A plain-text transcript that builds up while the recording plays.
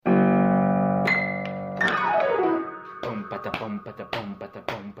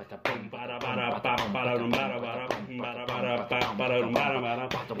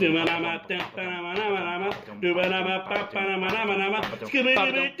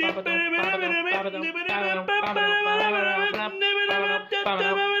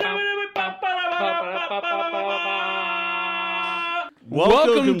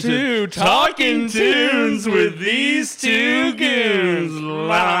Welcome to Talking Tunes with these two goons.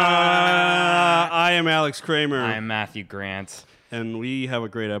 I am Alex Kramer. I'm Matthew Grant. And we have a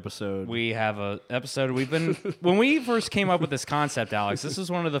great episode. We have an episode. When we first came up with this concept, Alex, this was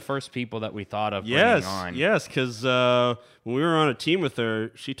one of the first people that we thought of bringing on. Yes, because when we were on a team with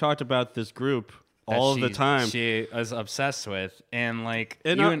her, she talked about this group all of the time. She was obsessed with, and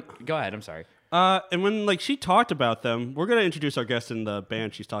go ahead. I'm sorry. And when she talked about them, we're gonna introduce our guest in the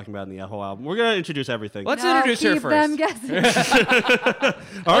band she's talking about in the whole album. We're gonna introduce everything. Let's introduce her first. Keep them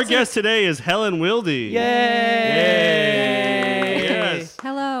guessing. Our guest today is Helen Wildy. Yay! Yes.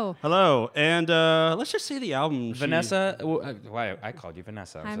 Hello. And let's just say the album. Vanessa. Why I called you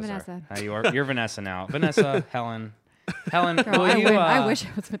Vanessa. I'm Vanessa. Sorry. You're Vanessa now. Vanessa, Helen. Helen, Girl, I wish I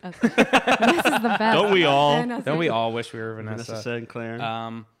was Vanessa. Vanessa's the best. Don't we all? Don't we all wish we were Vanessa? Vanessa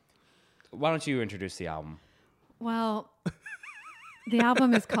Sinclair. Why don't you introduce the album? Well, the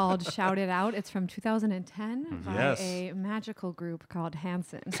album is called Shout It Out. It's from 2010 by a magical group called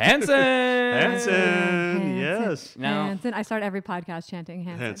Hanson. Hanson! Yes. Now, Hanson. I start every podcast chanting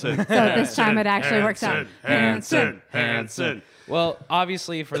Hanson. Hanson. So this time it actually works out. Hanson. well,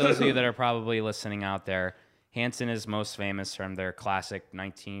 obviously, for those of you that are probably listening out there, Hanson is most famous from their classic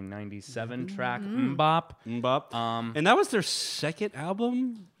 1997 track, Mbop. And that was their second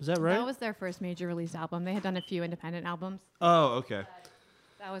album? Is that right? That was their first major release album. They had done a few independent albums. Oh, okay.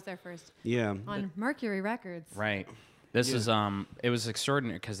 That was their first. Yeah. On Mercury Records. Right. This is it was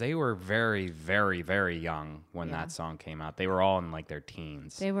extraordinary because they were very, very, very young when that song came out. They were all in their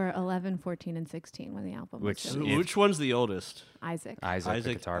teens. They were 11, 14, and 16 when the album was released. Which one's the oldest? Isaac,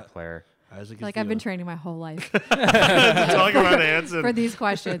 the guitar player. Isaac I've been training my whole life. Talking about Hanson. For these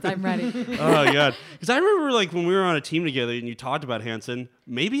questions, I'm ready. Oh, God. Because I remember, when we were on a team together and you talked about Hanson,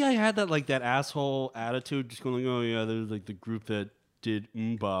 maybe I had that, that asshole attitude, just going, oh, yeah, they're, the group that did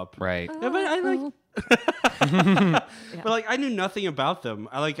Mbop. Right. Yeah, but I, But, I knew nothing about them.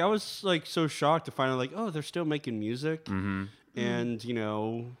 I was, so shocked to find out, oh, they're still making music. Mm-hmm. And,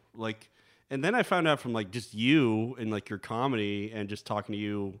 and then I found out from, just you and, your comedy and just talking to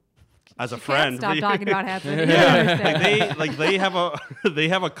you as a friend. Stop talking about Hanson. Yeah, they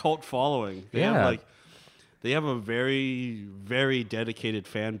have a cult following. They have a very, very dedicated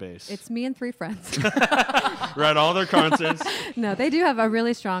fan base. It's me and 3 friends. We're at all their concerts. No, they do have a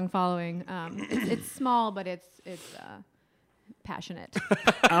really strong following. It's small, but it's passionate.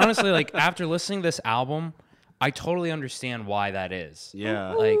 Honestly, after listening to this album, I totally understand why that is.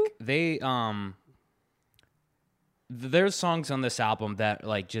 Yeah. There's songs on this album that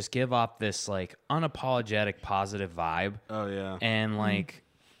just give off this unapologetic positive vibe. Oh yeah. And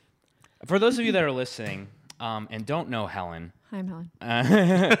for those of you that are listening and don't know Helen, I'm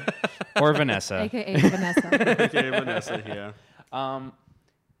Helen. or Vanessa, AKA Vanessa. AKA Vanessa, yeah.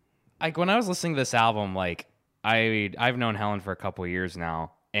 When I was listening to this album, I've known Helen for a couple of years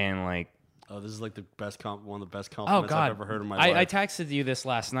now, and oh, this is the best one of the best compliments I've ever heard in my life. I texted you this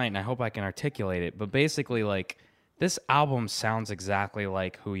last night, and I hope I can articulate it. But basically, this album sounds exactly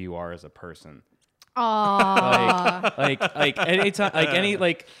like who you are as a person. Aww.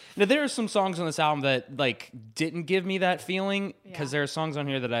 Now there are some songs on this album that didn't give me that feeling because there are songs on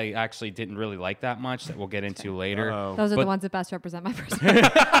here that I actually didn't really like that much that we'll get into later. Uh-oh. Those are the ones that best represent my personality.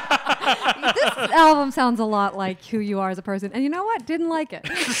 This album sounds a lot like who you are as a person, and you know what? Didn't like it.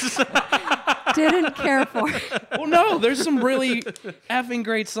 Didn't care for it. Well, no, there's some really effing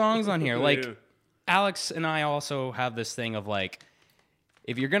great songs on here. Alex and I also have this thing of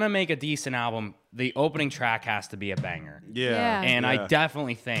if you're gonna make a decent album, the opening track has to be a banger. Yeah. And I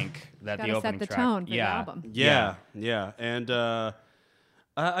definitely think that the opening set the track, tone for the album. Yeah. And I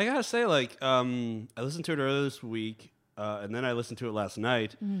gotta say, I listened to it earlier this week, and then I listened to it last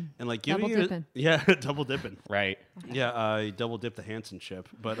night, and giving double dipping. Double dipping. Right. Yeah, I double dipped the Hanson ship,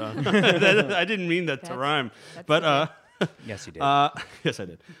 but I didn't mean that to rhyme. But yes, you did. Yes, I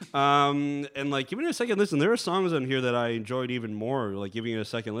did. And giving it a second listen, there are songs on here that I enjoyed even more. Giving it a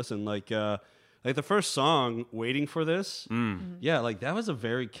second listen, the first song, "Waiting for This." Yeah, that was a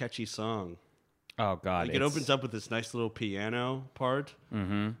very catchy song. Oh God! It opens up with this nice little piano part.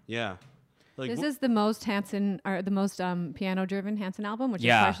 Mm-hmm. Yeah. Like, This is the most Hanson, or the most piano-driven Hanson album, which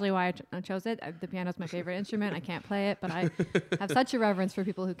Yeah. is partially why I chose it. The piano's my favorite instrument. I can't play it, but I have such a reverence for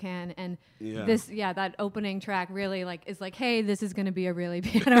people who can. And that opening track really is like, hey, this is going to be a really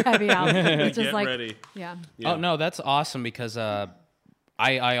piano-heavy album. It's just Get ready. Yeah. Oh no, that's awesome because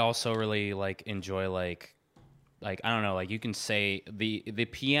I also really enjoy like I don't know, you can say the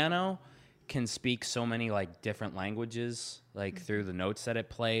piano can speak so many different languages through the notes that it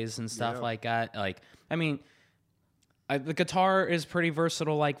plays and stuff like that. I mean, the guitar is pretty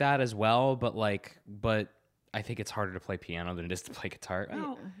versatile like that as well, but I think it's harder to play piano than it is to play guitar.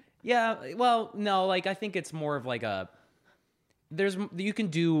 Oh, yeah. Well, no, I think it's more of you can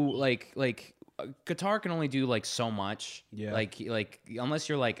do guitar can only do so much. Yeah. Unless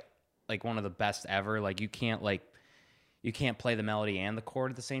you're one of the best ever, you can't play the melody and the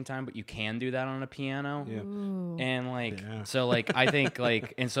chord at the same time, but you can do that on a piano. Yeah. And so I think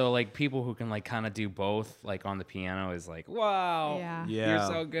and so people who can kind of do both on the piano is wow, Yeah. you're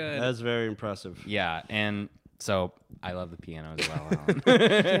so good. That's very impressive. Yeah, and so I love the piano as well. Alan.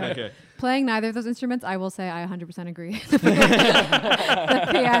 Okay. Playing neither of those instruments, I will say I 100% agree. The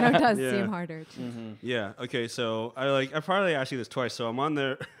piano does seem harder. Yeah. Okay. So I've probably asked you this twice. So I'm on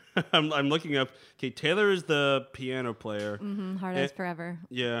there. I'm looking up. Okay, Taylor is the piano player. Hard as forever.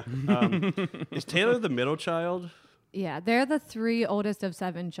 Yeah. Is Taylor the middle child? Yeah, they're the 3 oldest of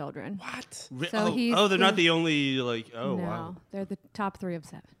 7 children. What? So he's they're not the only no, wow. they're the top 3 of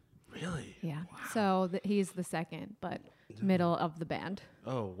 7. Really? Yeah. Wow. So he's the second, but middle of the band.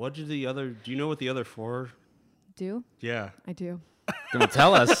 Oh, what did the other? Do you know what the other 4? Do? Yeah. I do. Gonna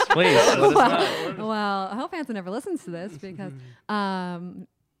tell us, please. Let us know. Well, I hope Hanson never listens to this because,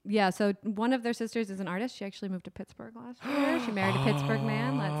 yeah. So one of their sisters is an artist. She actually moved to Pittsburgh last year. She married a Pittsburgh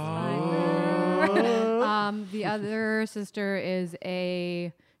man. Let's find her. The other sister is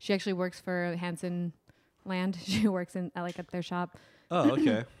she actually works for Hanson Land. She works in at their shop. Oh,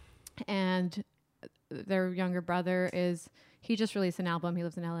 okay. And their younger brother he just released an album. He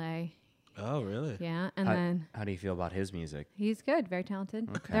lives in LA. Oh, really? Yeah. And then How do you feel about his music? he's good, very talented.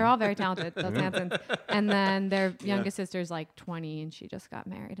 Okay. They're all very talented, those Hansons. And then their youngest sister's 20 and she just got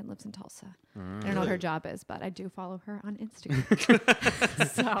married and lives in Tulsa. I don't know what her job is, but I do follow her on Instagram.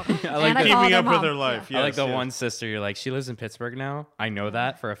 Keeping up with her life. I like the one sister. You're like, she lives in Pittsburgh now. I know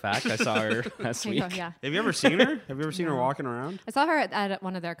that for a fact. I saw her last week. Yeah. Have you ever seen her? Have you ever seen her walking around? I saw her at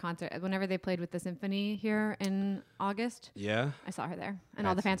one of their concerts. Whenever they played with the symphony here in August, Yeah. I saw her there. And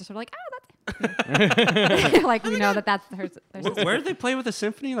all the fans were sort of like, oh, that's we know that's their sister. Where did they play with the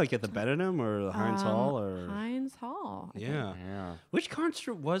symphony? At the Benedum or the Heinz Hall or Heinz Hall. I think. Yeah. Which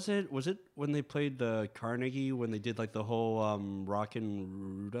concert was it? Was it when they played the Carnegie when they did the whole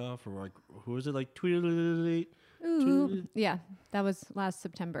Rockin' Rudolph or who was it Tweedledee? Ooh. Yeah, that was last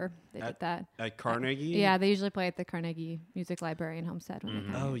September. They did that At Carnegie? Yeah, they usually play at the Carnegie Music Library in Homestead. When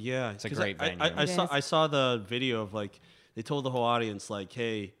they come. Oh yeah. It's a great venue. I saw the video of they told the whole audience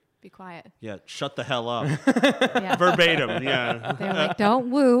hey, be quiet. yeah, shut the hell up. Yeah. Verbatim, yeah. They're like, don't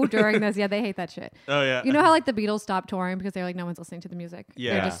woo during this. Yeah, they hate that shit. Oh yeah. You know how the Beatles stopped touring because they're no one's listening to the music.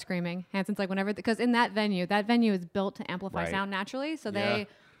 Yeah. They're just screaming. Hanson's whenever, because in that venue is built to amplify sound naturally. So they,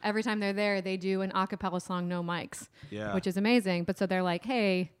 every time they're there, they do an a cappella song, no mics, which is amazing. But so they're like,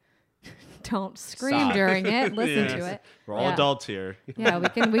 hey, don't scream Stop. during it. Listen to it. We're all adults here. Yeah,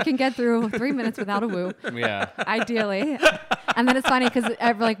 we can get through 3 minutes without a woo. Yeah. Ideally. And then it's funny because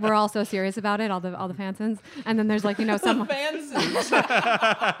we're all so serious about it, all the fansons. And then there's someone. That's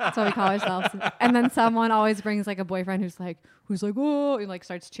what we call ourselves. And then someone always brings a boyfriend who's whoa, and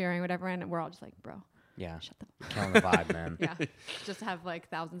starts cheering, whatever. And we're all just bro. Yeah. Shut the Killing the vibe, man. Yeah. Just have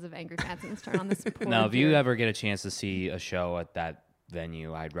thousands of angry fansons turn on this poor Now, if you dude. ever get a chance to see a show at that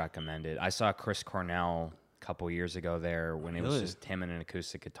venue, I'd recommend it. I saw Chris Cornell a couple years ago there when it was just him and an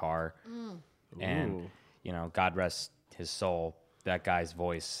acoustic guitar. And, God rest his soul, that guy's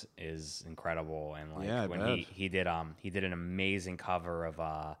voice is incredible. And when he did an amazing cover of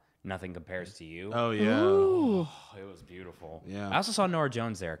Nothing Compares to You. Oh yeah. Ooh. It was beautiful. Yeah. I also saw Nora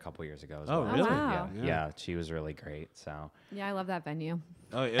Jones there a couple years ago as well. Really? wow. Yeah, she was really great. So Yeah, I love that venue.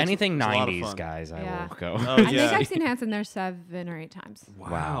 Oh, anything it's a lot of 90s, fun. guys, I Yeah. will go. Oh, I think yeah. I've seen Hanson there 7 or 8 times.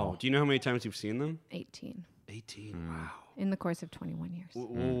 Wow. Do you know how many times you've seen them? 18 18. Wow. in the course of 21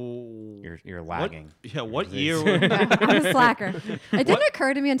 years. You're lagging. What year? Yeah, I'm a slacker. It didn't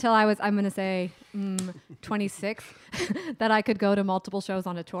occur to me until I'm going to say 26 that I could go to multiple shows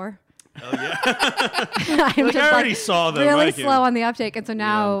on a tour. Oh yeah. I'm I already saw them. really slow on the uptake, and so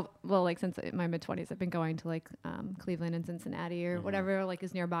now, since my mid 20s, I've been going to Cleveland and Cincinnati or whatever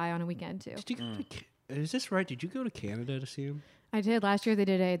is nearby on a weekend too. Did you go to is this right? Did you go to Canada to see him? I did. Last year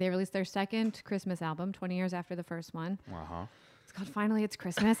they released their second Christmas album, 20 years after the first one. Uh-huh. It's called Finally It's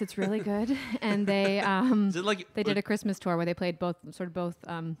Christmas. It's really good. And they Is it like they did a Christmas tour where they played both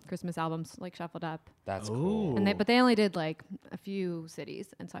Christmas albums like shuffled up. That's cool. And they only did like a few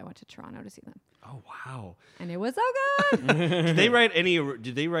cities, and so I went to Toronto to see them. Oh wow! And it was so good.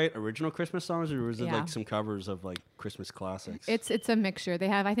 Did they write original Christmas songs, or was it Yeah. like some covers of like Christmas classics? It's a mixture. They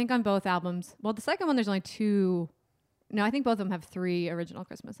have, I think, on both albums. Well, the second one there's only 2. No, I think both of them have 3 original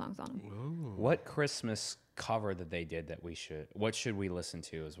Christmas songs on them. What Christmas cover that they did that what should we listen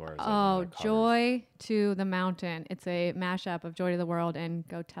to as far as Oh, Joy to the Mountain. It's a mashup of Joy to the World and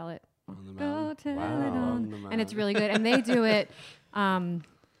Go Tell It. Go tell it on. And it's really good. And they do it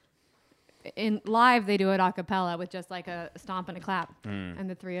in live. They do it a cappella with just like a stomp and a clap, and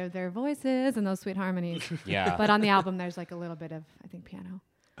the 3 of their voices and those sweet harmonies. Yeah. But on the album, there's like a little bit of, I think, piano.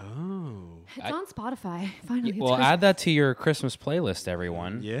 Oh. It's on Spotify. Finally, Well, add that to your Christmas playlist,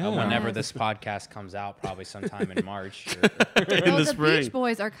 everyone. Yeah. Whenever Yes. this podcast comes out, probably sometime in March. In the the spring. Beach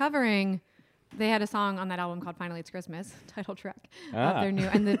Boys are covering. They had a song on that album called "Finally It's Christmas," title track of their new,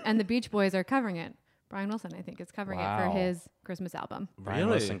 and the Beach Boys are covering it. Brian Wilson, I think, is covering it for Wow. his Christmas album. Brian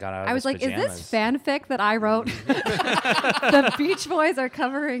Really? Wilson got out of I was his like, pajamas. "Is this fanfic that I wrote?" The Beach Boys are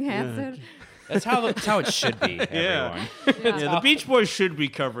covering Hanson. That's how it should be, Yeah. everyone. Yeah, the Beach Boys should be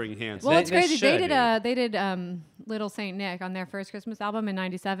covering Hanson. Well, it's They crazy. They should, did Little Saint Nick on their first Christmas album in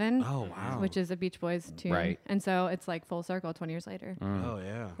 '97. Oh, wow. Which is a Beach Boys tune, Right. And so it's like full circle. 20 years later, Oh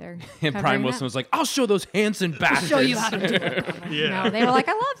yeah. they're And Brian covering Wilson that. was like, "I'll show those Hanson bastards." Show you how to do it. Yeah. No, they were like,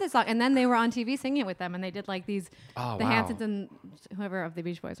 I love this song. And then they were on TV singing it with them. And they did like these, Oh, the wow. Hansons and whoever of the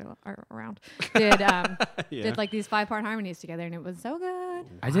Beach Boys are around, did like these 5-part harmonies together. And it was so good.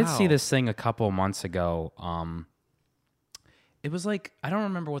 I did see Wow. this thing a couple months ago. It was like, I don't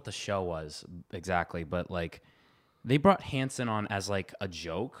remember what the show was exactly, but like they brought Hanson on as like a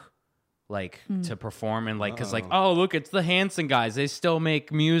joke, like to perform, and like, cause like, oh look, it's the Hanson guys. They still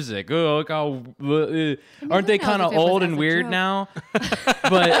make music. Oh, look how aren't they who knows kind of if it was old as and a weird joke? now?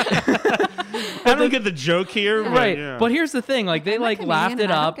 But I don't get the joke here, but right. yeah. But here's the thing, like they I'm a like comedian laughed and it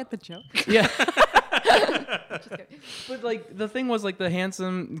I don't up. get the joke. Yeah. Just kidding. But like the thing was like the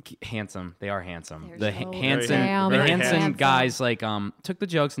handsome, they are handsome. They're The so Hanson, damn the handsome. Hanson guys like took the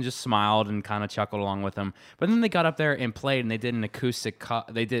jokes and just smiled and kind of chuckled along with them. But then they got up there and played, and they did an acoustic.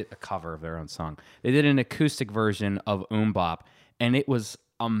 They did a cover of their own song. They did an acoustic version of Bop, and it was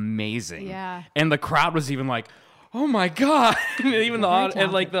amazing. Yeah. And the crowd was even like, "Oh my god!" And even Very and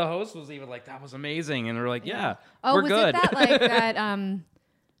like talented. the host was even like, "That was amazing," and they're like, "Yeah, Oh, we're was good." it that like that?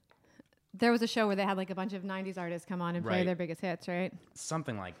 There was a show where they had like a bunch of '90s artists come on and play Right. their biggest hits, right?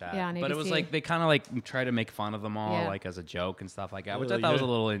 Something like that. Yeah, on but it was ABC. like they kind of like try to make fun of them all Yeah. like as a joke and stuff like that, which Like, I thought was yeah. a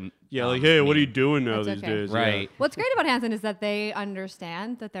little Yeah, like, hey, what are you mean. doing now That's these okay. days? Right. What's great about Hanson is that they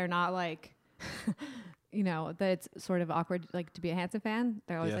understand that they're not like, that it's sort of awkward like to be a Hanson fan.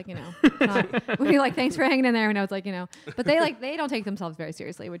 They're always Yeah. like, we'll be like, thanks for hanging in there. It's like, but they don't take themselves very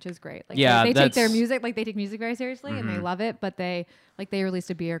seriously, which is great. Like, Yeah, they take their that's- music, like they take music very seriously and they love it, but they released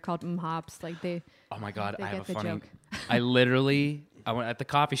a beer called Hops. Like they, Oh my god, They I have get a the funny. joke. I went at the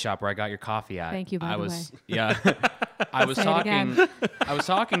coffee shop where I got your coffee at. Thank you, by I the was way. yeah. I was Say it talking. again. I was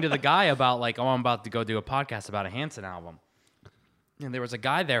talking to the guy about like, oh, I'm about to go do a podcast about a Hanson album, and there was a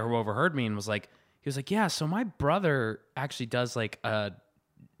guy there who overheard me and was like, he was like, yeah, so my brother actually does like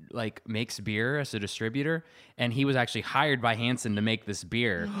makes beer as a distributor, and he was actually hired by Hanson to make this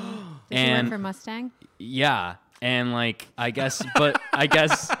beer. did you work for Mustang? Yeah, and like I guess. Oklo?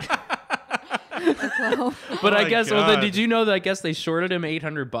 But Oh I my guess. Well, then, God. did you know that? I guess they shorted him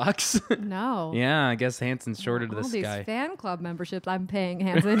 $800. No. Yeah, I guess Hanson shorted All this these guy. fan club memberships I'm paying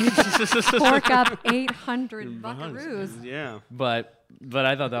Hanson. Fork up 800 buckaroos. Yeah. But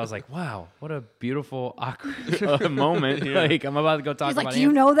I thought that was like, wow, what a beautiful awkward moment. Like I'm about to go talk He's about. like, do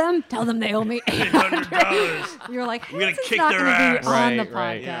you know them? Tell them they owe me $800. You're like, gonna Hanson's kick not their gonna ass. be on the Right,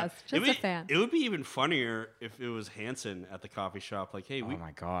 right. podcast. Yeah. Just a fan. It would be even funnier if it was Hanson at the coffee shop. Like, hey, Oh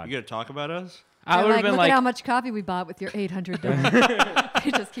my god. you gonna talk about us? I They're would have like, been look like, at how much coffee we bought with your $800.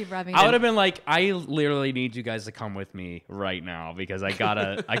 They just keep rubbing I it. would have been like, I literally need you guys to come with me right now because I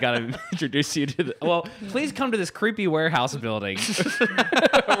gotta introduce you to the. Well, please come to this creepy warehouse building where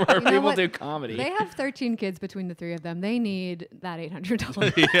You know people what? do comedy. They have 13 kids between the three of them. They need that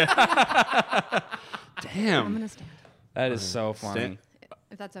 $800. Damn. I'm going to stand. That is so funny.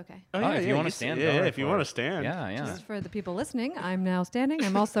 If that's okay. Oh, if you wanna stand, go Yeah, right if you for want it. to stand. Yeah, yeah. Just for the people listening, I'm now standing.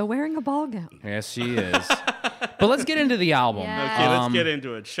 I'm also wearing a ball gown. Yes, she is. But let's get into the album. Yeah. Okay, let's get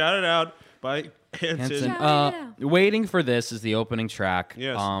into it. Shout it out by Hanson. Hanson. Shout it out. Waiting for This is the opening track.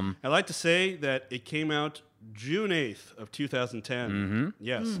 Yes. I'd like to say that it came out June 8th of 2010.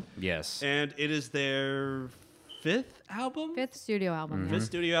 Yes. Yes. And it is their fifth album? Fifth studio album. Fifth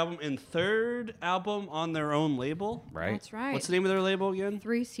studio album and third album on their own label. Right. That's right. What's the name of their label again?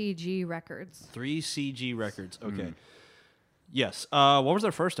 3CG Records. 3CG Records. Okay. Yes. What was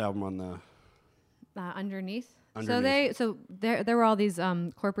their first album on the... Underneath. Underneath. So there were all these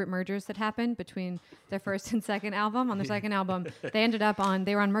corporate mergers that happened between their first and second album. On their second album,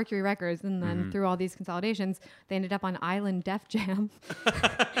 they were on Mercury Records, and then through all these consolidations, they ended up on Island Def Jam,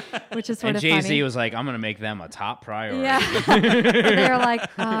 which is sort and of Jay-Z funny. was like, I'm going to make them a top priority. Yeah. They were like,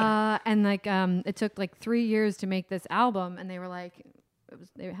 it took like 3 years to make this album, and they were like,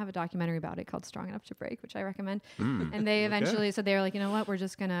 they have a documentary about it called Strong Enough to Break, which I recommend. And they eventually, so they were like, you know what, we're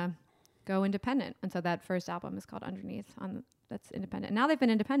just going to go independent. And so that first album is called Underneath. That's independent. And now they've been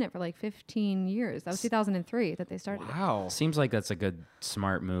independent for like 15 years. That was 2003 that they started. Wow. Seems like that's a good,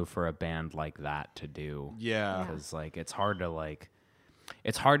 smart move for a band like that to do. Yeah. Because like it's hard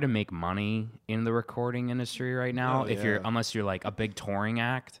to make money in the recording industry right now unless you're like a big touring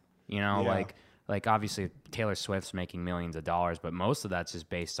act. You know, Yeah. like obviously Taylor Swift's making millions of dollars, but most of that's just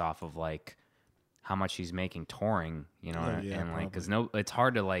based off of like how much she's making touring. You know, and like because it's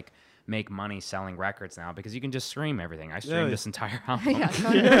hard to like make money selling records now because you can just stream everything. I streamed this entire album. Yeah,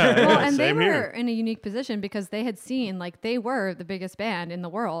 totally. Well, and they same were here. in a unique position because they had seen, like, they were the biggest band in the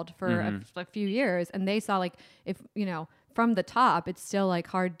world for a few years, and they saw, like, if from the top, it's still like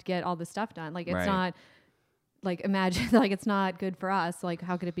hard to get all this stuff done. Like, it's not like, imagine, like, it's not good for us. Like,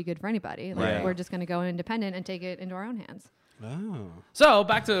 how could it be good for anybody? Like, we're just going to go independent and take it into our own hands. Oh. So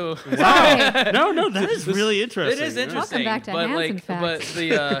back to Sorry. No, that is really interesting. It is interesting. Welcome back to but Hanson like, Facts.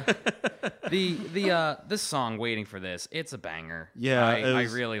 but the this song, "Waiting for This," it's a banger. Yeah, I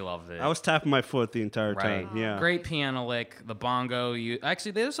really loved it. I was tapping my foot the entire Right. time. Yeah. Great piano lick, the bongo.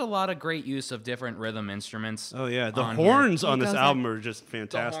 Actually, there's a lot of great use of different rhythm instruments. Oh yeah, the on horns here. on He this goes album are just here. The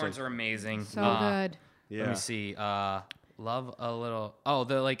fantastic. horns are amazing. So good. Yeah. Let me see. Love a little. Oh,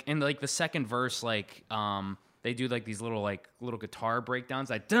 the like in like the second verse, like they do like these little guitar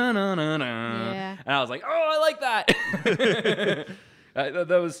breakdowns, like da na na na. Yeah. And I was like, oh, I like that.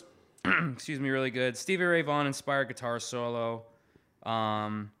 That was, excuse me, really good. Stevie Ray Vaughan inspired guitar solo.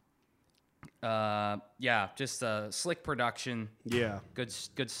 Yeah, just slick production. Yeah. Good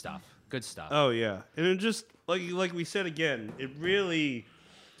stuff. Good stuff. Oh yeah, and it just like we said again, it really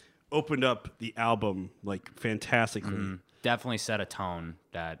opened up the album like fantastically. Definitely set a tone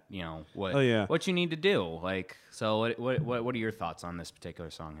that what Oh, yeah. what you need to do. Like, so what are your thoughts on this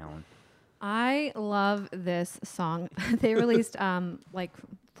particular song, Helen? I love this song. They released like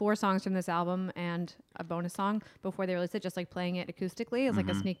 4 songs from this album and a bonus song before they released it, just like playing it acoustically as like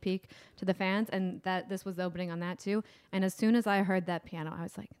a sneak peek to the fans, and that this was the opening on that too. And as soon as I heard that piano, I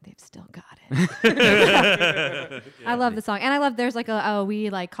was like, they've still got it. I love the song, and I love there's like a wee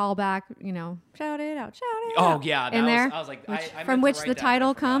like callback, shout it out, Oh yeah, in there. I was like, which, I meant from to which write the that, but I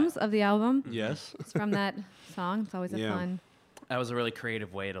title forgot. comes of the album. Yes. It's from that song. It's always a Yeah. fun. That was a really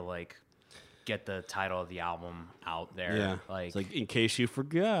creative way to like get the title of the album out there. Yeah. Like, It's like in case you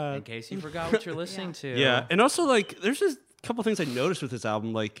forgot. in case you forgot what you're listening to. Yeah, and also like there's just a couple things I noticed with this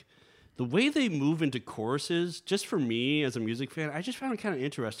album, like the way they move into choruses. Just for me as a music fan, I just found it kind of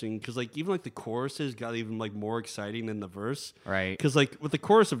interesting because like even like the choruses got even like more exciting than the verse. Right. Because like with the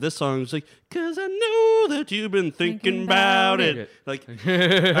chorus of this song, it's like, "'Cause I know that you've been thinking about it." Like,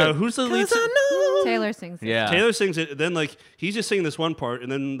 who's the lead? Taylor sings it. Yeah. Taylor sings it, then like he's just singing this one part,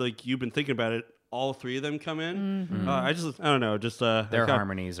 and then like you've been thinking about it. All 3 of them come in. I don't know. Just Their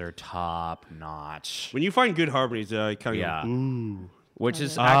harmonies are top notch. when you find good harmonies, I kind of Yeah. go, ooh. Which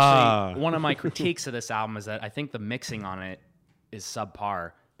is Ah. actually one of my critiques of this album is that I think the mixing on it is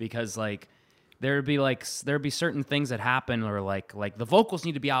subpar because like there'd be certain things that happen or like the vocals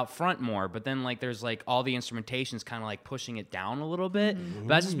need to be out front more, but then like there's like all the instrumentation's kind of like pushing it down a little bit. But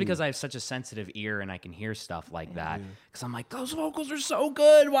that's just because I have such a sensitive ear and I can hear stuff like that. Because I'm like, those vocals are so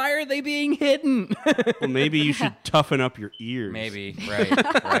good. Why are they being hidden? Well, maybe you should toughen up your ears. Maybe,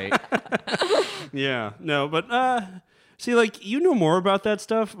 right. Yeah. No, but see, like you know more about that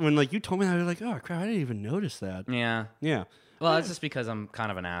stuff. When like you told me that, I was like, oh crap, I didn't even notice that. Yeah. Yeah. Well, it's just because I'm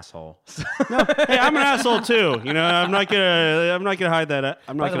kind of an asshole. Hey, I'm an asshole too. I'm not gonna hide that.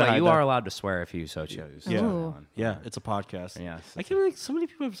 I'm By not the gonna way, hide you that. are allowed to swear if you so choose. Yeah. Ooh. Yeah, it's a podcast. Yes. I can't believe so many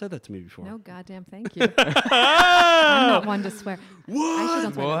people have said that to me before. No goddamn thank you. I'm not one to swear. I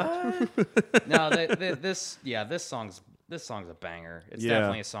actually don't swear. No, this song's a banger. It's Yeah.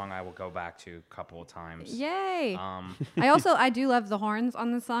 definitely a song I will go back to a couple of times. Yay! I do love the horns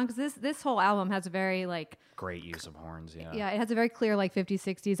on this song because this whole album has a very like Great use of horns. Yeah. it has a very clear like 50s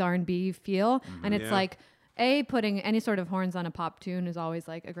 60s R&B feel, and it's Yeah. like putting any sort of horns on a pop tune is always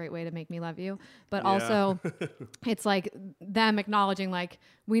like a great way to make me love you. But Yeah. also it's like them acknowledging like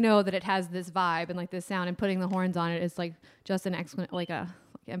we know that it has this vibe and like this sound, and putting the horns on it is like just an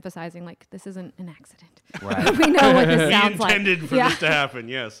emphasizing like this isn't an accident. Right. We know what this We sounds like. intended for this to happen,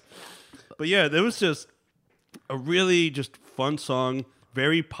 yes. But yeah, there was just a really just fun song,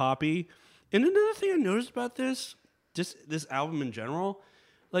 very poppy. And another thing I noticed about this album in general,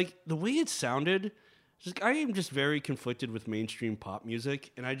 like the way it sounded, just, I am just very conflicted with mainstream pop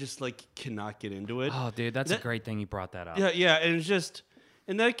music, and I just like cannot get into it. Oh, dude, that's a great thing you brought that up. Yeah, and it's just,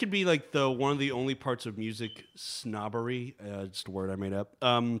 and that could be like one of the only parts of music snobbery, just a word I made up,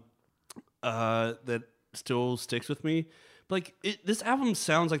 that still sticks with me. But like this album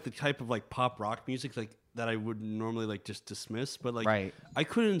sounds like the type of like pop rock music like that I would normally like just dismiss, but like Right. I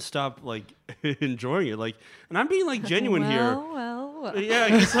couldn't stop like enjoying it. Like, and I'm being like genuine here. Well. Yeah,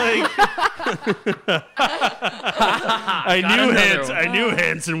 it's like I knew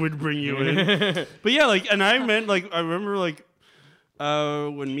Hanson would bring you in. But yeah, like, and I meant like I remember like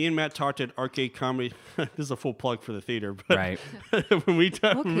when me and Matt talked at Arcade Comedy. This is a full plug for the theater, but Right. when me and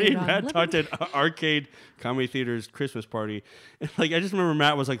Ron, Matt let talked at Arcade Comedy Theater's Christmas party, and like I just remember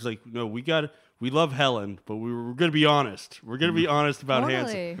Matt was like no, we love Helen, but we're gonna be honest. We're gonna be honest about Totally.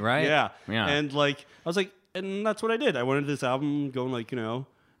 Hanson. Right? Yeah. Yeah. And like I was like, and that's what I did. I went into this album going like,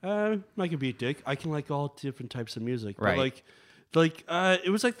 I can be a dick. I can like all different types of music. Right. But it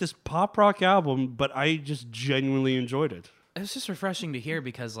was like this pop rock album, but I just genuinely enjoyed it. It was just refreshing to hear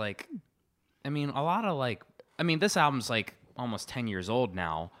because, like, I mean, this album's like almost 10 years old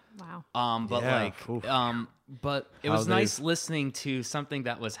now. Wow. But Yeah, like, oof. but it How was nice listening to something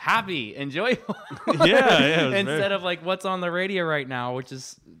that was happy and joyful. Yeah, it was Instead of like what's on the radio right now, which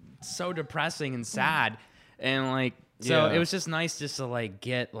is so depressing and sad. And like, so Yeah. it was just nice just to like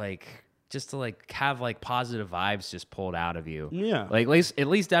get like, just to like have like positive vibes just pulled out of you. Yeah. Like at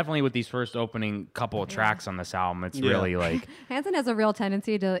least definitely with these first opening couple of tracks on this album, it's Yeah. really like, Hanson has a real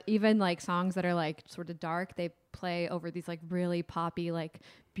tendency to, even like songs that are like sort of dark, they play over these like really poppy, like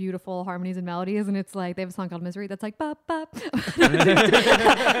beautiful harmonies and melodies, and it's like they have a song called Misery that's like bop bop.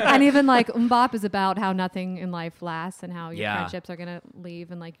 And even like Bop is about how nothing in life lasts and how your Yeah. friendships are gonna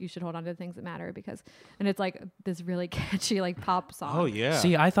leave, and like you should hold on to the things that matter, because, and it's like this really catchy like pop song. Oh yeah.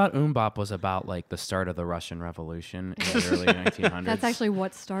 See, I thought Bop was about like the start of the Russian Revolution in the early 1900s. That's actually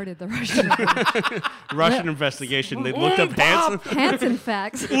what started the Russian Revolution. Russian investigation. They looked up Hanson. Hanson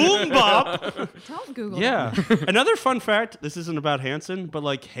facts. Bop. Don't Google Yeah. Another fun fact, this isn't about Hanson, but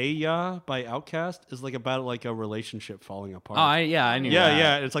like Hey Ya by Outkast is like about like a relationship falling apart. Oh, I knew that.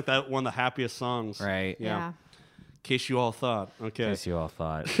 yeah, it's like that one of the happiest songs. Right. Yeah. In case you all thought. Okay. As you all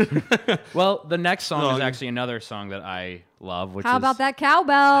thought. Well, the next song No, is actually another song that I love, which How is about that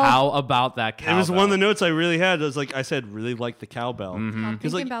cowbell? How About That Cowbell? It was one of the notes I really had. It was like I said, really like the cowbell. I'm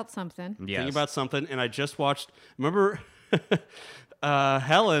thinking like- about something. Yes. Thinking about something, and I just watched. Remember,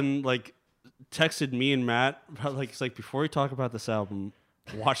 Helen like texted me and Matt about, like, it's like, before we talk about this album,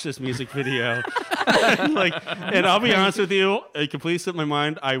 watch this music video. And I'll be honest with you, it completely slipped my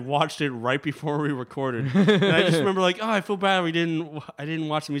mind. I watched it right before we recorded, and I just remember like, oh, I feel bad I didn't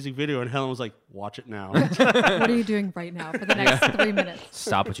watch the music video, and Helen was like, watch it now. What are you doing right now for the next 3 minutes?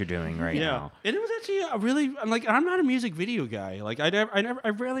 Stop what you're doing right Yeah, now. and it was actually a really, I'm not a music video guy. Like I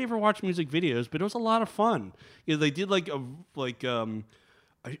rarely ever watch music videos, but it was a lot of fun. They did like an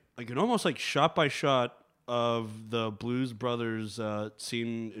almost like shot by shot of the Blues Brothers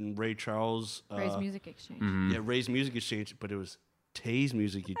scene in Ray Charles. Ray's Music Exchange. Yeah, Ray's Music Exchange, but it was Tay's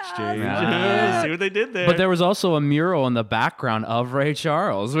Music Exchange. Ah. See what they did there. But there was also a mural in the background of Ray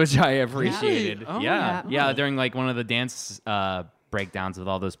Charles, which I appreciated. Really? Oh, yeah. yeah. Yeah, during like one of the dance breakdowns with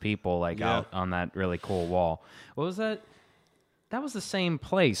all those people like out on that really cool wall. What was that? That was the same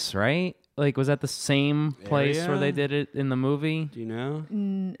place, right? Like, was that the same place where they did it in the movie? Do you know?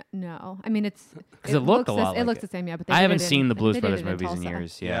 No, I mean it Because it looked a looks lot. it like looks the same, yeah. But they I did haven't it seen the Blues they did Brothers it in movies in Tulsa.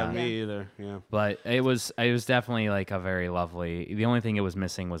 years. Yeah, Yeah. me either. Yeah. But it was definitely like a very lovely. The only thing it was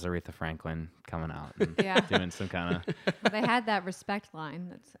missing was Aretha Franklin coming out and Yeah. doing some kind of. But they had that respect line.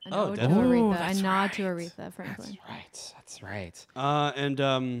 That's an Oh, ode to definitely. Oh, Aretha, that's a nod to right. Aretha Franklin. That's right.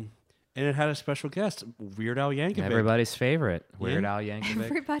 And it had a special guest, Weird Al Yankovic. Everybody's favorite, Weird Yeah. Al Yankovic.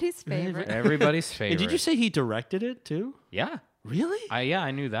 Everybody's favorite. Everybody's favorite. And did you say he directed it too? Yeah. Really?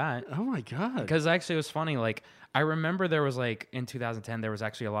 I knew that. Oh my god. Because actually it was funny. Like, I remember there was like in 2010 there was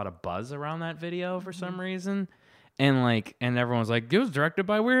actually a lot of buzz around that video for some reason, and everyone was like, it was directed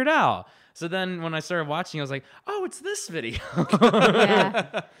by Weird Al. So then when I started watching, I was like, oh, it's this video.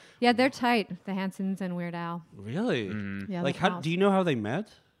 Yeah, they're tight. The Hansons and Weird Al. Really? Yeah, Like, they're how pals. do you know how they met?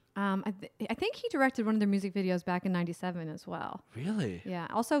 I think he directed one of their music videos back in '97 as well. Really? Yeah.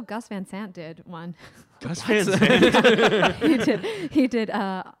 Also, Gus Van Sant did one. Gus Van Sant. He did.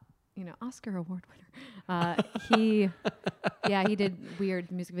 Oscar award winner. He did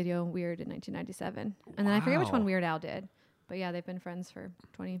Weird music video Weird in 1997, and then I forget which one Weird Al did. But yeah, they've been friends for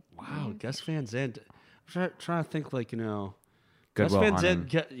 20. Wow, years. Gus Van Sant. I'm trying to think, like, Good Gus Will Van Hunting.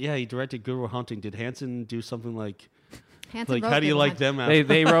 Sant. Yeah, he directed Good Will Hunting. Did Hanson do something like? Hanson Like, wrote how do you Good like Will them?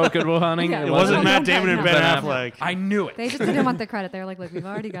 They wrote Good Will Hunting. Yeah. It wasn't Matt No, Damon and no, Ben no. Affleck. I knew it. They just didn't want the credit. They were like, look, we've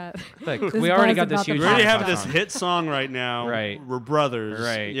already got. Like, this we already buzz got this about the huge. We already pop have this song. hit song right now. Right. We're brothers.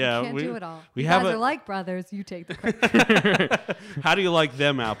 Right. Yeah. Can't do it all. We You have guys a. are like brothers. You take the credit. How do you like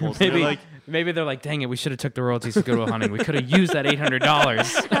them apples? They're Maybe, like maybe they're like, dang it, we should have took the royalties to Good Will Hunting. We could have used that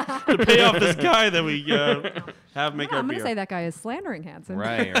 $800. to pay off this guy that we have make No, our I'm going beer. to say that guy is slandering Hanson.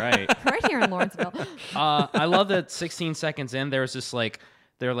 right. right here in Lawrenceville. I love that 16 seconds in, there was just like,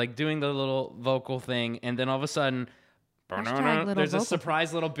 they're like doing the little vocal thing, and then all of a sudden, Hashtag little there's a vocal.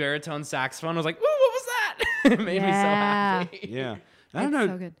 surprise little baritone saxophone. I was like, ooh, what was that? It made me so happy. Yeah. I don't It's know.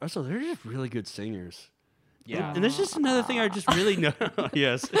 so good. Also, they're just really good singers. Yeah. And there's just another thing I just really know.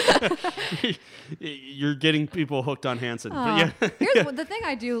 Yes. You're getting people hooked on Hanson. But yeah. Here's the thing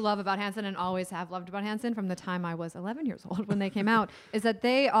I do love about Hanson and always have loved about Hanson from the time I was 11 years old when they came out is that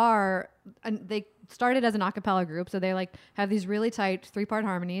they started as an a cappella group. So they like have these really tight 3-part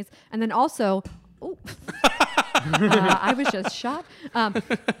harmonies. And then also, I was just shot.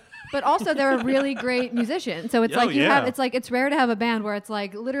 But also they're a really great musician. So it's it's rare to have a band where it's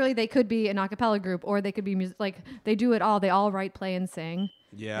like literally they could be an a cappella group or they could be they do it all. They all write, play, and sing.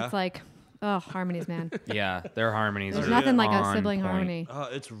 Yeah. It's like, oh, harmonies, man. Yeah, their harmonies There's are nothing like a on sibling point.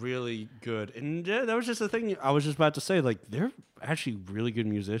 harmony. It's really good. And that was just the thing I was just about to say. Like, they're actually really good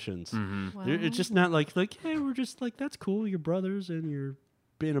musicians. Wow. It's just not like, hey, we're just like, that's cool. You're brothers and you're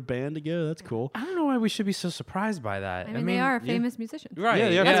in a band together. That's cool. I don't know why we should be so surprised by that. I mean, they are famous musicians. Right. Yeah,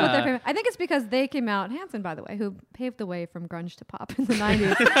 they are. That's what they're famous. I think it's because they came out, Hanson, by the way, who paved the way from grunge to pop in the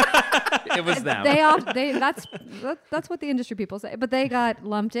 90s. It was them. That's what the industry people say. But they got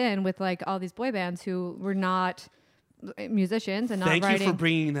lumped in with like all these boy bands who were not musicians and not Thank writing. you for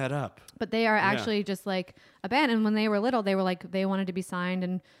bringing that up. But they are actually just like a band. And when they were little, they were like, they wanted to be signed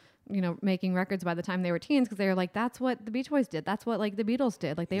and making records by the time they were teens because they were like, that's what the Beach Boys did. That's what like the Beatles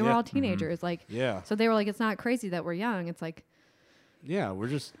did. Like they were all teenagers. Like, so they were like, it's not crazy that we're young. It's like, yeah, we're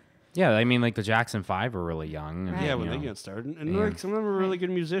just. Yeah, I mean, like the Jackson 5 were really young. And, Right. Yeah, when they got started. And like some of them were really good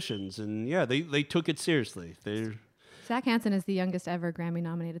musicians. And yeah, they took it seriously. They're. Zach Hanson is the youngest ever Grammy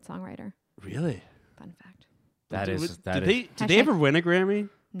nominated songwriter. Really? Fun fact. Did they ever win a Grammy?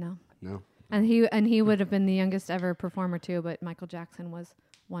 No. No. And he would have been the youngest ever performer too, but Michael Jackson was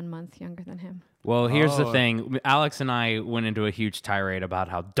 1 month younger than him. Well, here's the thing. Alex and I went into a huge tirade about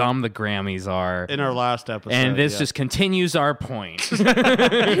how dumb the Grammys are. In our last episode. And this just continues our point.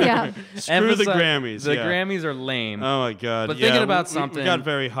 Yeah. Screw the Grammys. The Grammys are lame. Oh my God! But thinking about we something, got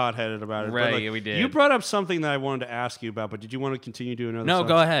very hot-headed about it. Right, but like, we did. You brought up something that I wanted to ask you about, but did you want to continue doing another? No, song?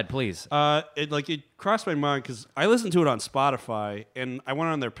 go ahead, please. It crossed my mind because I listened to it on Spotify, and I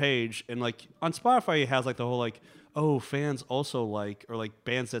went on their page, and like on Spotify, it has like the whole like, oh, fans also like, or like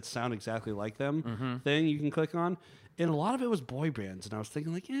bands that sound exactly like them thing you can click on. And a lot of it was boy bands. And I was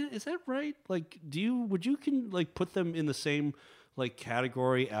thinking like, is that right? Like, would you put them in the same like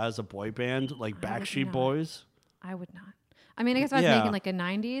category as a boy band, like Backstreet not. Boys? I would not. I mean, I guess if I was making like a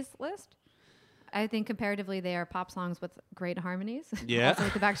 90s list, I think comparatively they are pop songs with great harmonies. Yeah. Also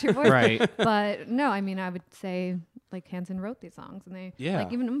with the Backstreet Boys. Right. But no, I mean, I would say like Hanson wrote these songs and they,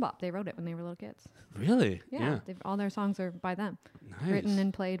 like even Mbop, they wrote it when they were little kids. Really? Yeah. All their songs are by them. Nice. Written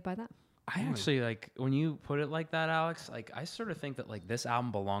and played by them. I actually like when you put it like that, Alex. Like I sort of think that like this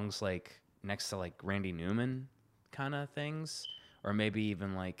album belongs like next to like Randy Newman kind of things, or maybe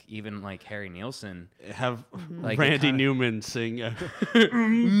even like Harry Nilsson. Have Like Randy Newman sing.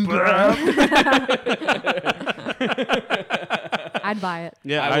 I'd buy it.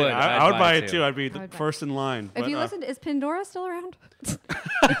 Yeah, I would. I would buy it too. too. I'd be I would buy first in line. If But, you listen to, is Pandora still around?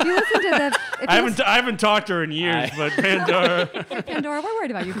 If you listen to the, if I you I haven't talked to her in years, but Pandora. listen, Pandora, we're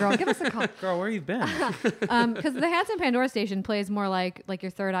worried about you, girl. Give us a call. Girl, where you been? Because the Hanson Pandora station plays more like your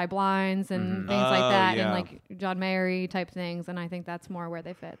Third Eye Blinds and things like that, yeah. and like John Mayer type things, and I think that's more where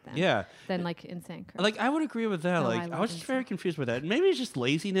they fit than like In Sync. Like I would agree with that. Oh, Like I I love was just NSYNC. very confused with that. Maybe it's just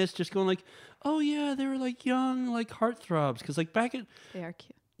laziness, just going like, oh yeah, they were like young, like heartthrobs. Because like back at They are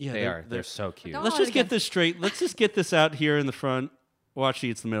cute. yeah, They're so cute. Don't- Let's hold just it get against- this straight. Let's just get this out here in the front. Well, actually,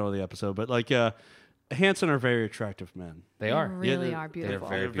 it's the middle of the episode, but like Hanson are very attractive men. They are. Really they- are beautiful.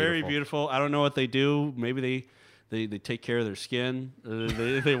 Very They're very beautiful. beautiful. I don't know what they do. Maybe they take care of their skin.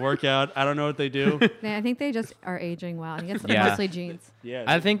 They work out. I don't know what they do. I think they just are aging well. I guess Yeah. mostly genes. Yeah,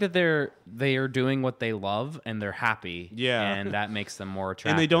 I think that they are doing what they love and they're happy. Yeah. And that makes them more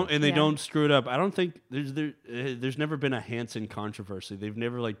attractive. and they Yeah. don't screw it up. I don't think there's never been a Hanson controversy. They've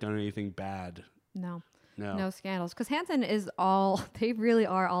never like done anything bad. No. No. No scandals. Because Hanson is they really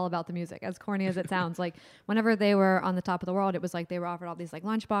are all about the music, as corny as it sounds. Like, whenever they were on the top of the world, it was like they were offered all these like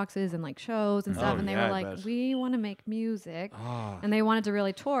lunch boxes and like shows and stuff. And they yeah, were I like, bet. we want to make music. And they wanted to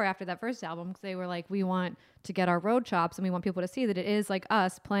really tour after that first album because they were like, we want to get our road chops and we want people to see that it is like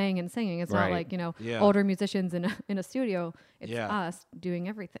us playing and singing. It's not Right. like, Yeah. older musicians in a studio. It's Yeah. us doing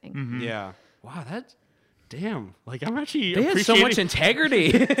everything. Yeah. Wow. Damn. Like I'm actually They have so much integrity.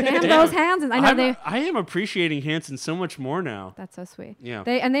 Damn those Hansons. I know I am appreciating Hanson so much more now. That's so sweet. Yeah.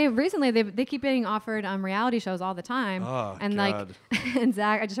 They recently they keep getting offered reality shows all the time. Oh, and God. like and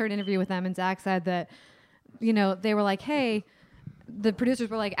Zach, I just heard an interview with them and Zach said that, they were like, hey, the producers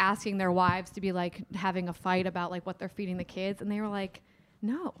were like asking their wives to be like having a fight about like what they're feeding the kids, and they were like,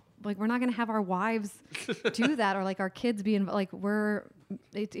 no, like we're not gonna have our wives do that or like our kids be like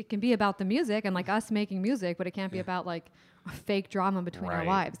it can be about the music and like us making music, but it can't be about like a fake drama between our Right.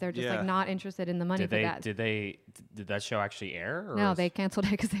 wives. They're just Yeah. like not interested in the money for that. Did that show actually air? Or No, was- they canceled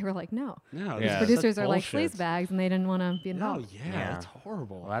it because they were like, no. No, Yeah. that's Producers such are like bullshit. sleaze bags and they didn't want to be No, involved. yeah, Yeah. that's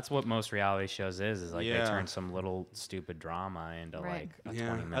horrible. Well, that's what most reality shows is like Yeah. they turn some little stupid drama into Right. like a Yeah.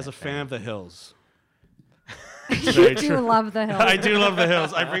 20-minute As a fan of The Hills. You do love the Hills. I do love The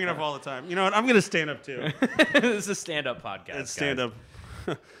Hills. I bring it up all the time. You know what? I'm going to stand up too. This is a stand-up podcast. It's stand guys.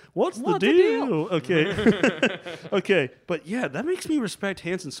 up. What's the deal? Okay. Okay. But yeah, that makes me respect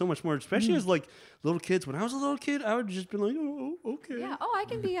Hanson so much more, especially as like little kids. When I was a little kid, I would just be like, oh, okay. Yeah. Oh, I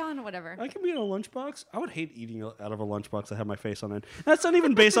can be on whatever. I can be in a lunchbox. I would hate eating out of a lunchbox that had my face on it. That's not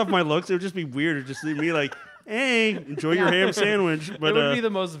even based off my looks. It would just be weird. It would just leave me like, hey, enjoy your ham sandwich. But it would be the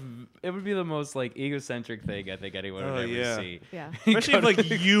most. It would be the most like egocentric thing I think anyone would Oh, ever yeah. see. Yeah. especially if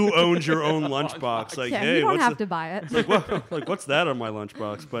like you owned your own lunchbox. Like, Yeah, hey, you don't what's have the- to buy it. like what's that on my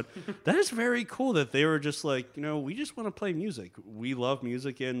lunchbox? But that is very cool that they were just like, we just want to play music. We love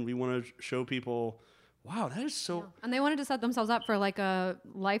music and we want to show people. Wow, that is so. And they wanted to set themselves up for like a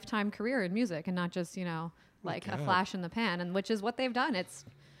lifetime career in music and not just, like a flash in the pan, and which is what they've done.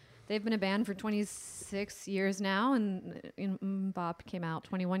 They've been a band for 26 years now, and Bop came out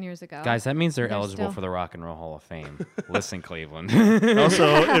 21 years ago. Guys, that means they're They're eligible still- for the Rock and Roll Hall of Fame. Listen, Cleveland. Also,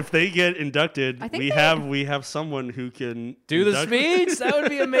 if they get inducted, I think we have someone who can Do the induct- speech? That would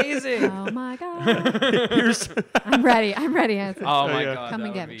be amazing. Oh my God. I'm ready, Hanson. Oh my yeah. god. Come that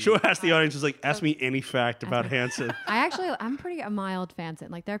and would get me. be- She'll ask the audience, just like, ask me any fact about Hanson. I'm pretty a mild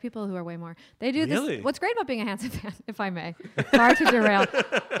Hanson. Like there are people who are way more. They do Really? this. What's great about being a Hanson fan, if I may, sorry to derail,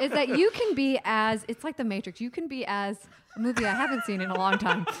 is that you can be it's like The Matrix. You can be as a movie I haven't seen in a long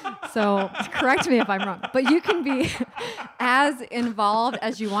time. So correct me if I'm wrong, but you can be as involved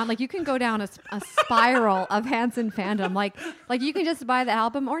as you want. Like you can go down a spiral of Hanson fandom. Like you can just buy the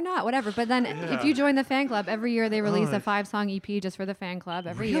album or not, whatever. But then if you join the fan club, every year they release a 5-song EP just for the fan club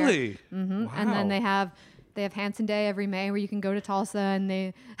every year. Really? Mm-hmm. Wow. And then they have Hanson Day every May where you can go to Tulsa and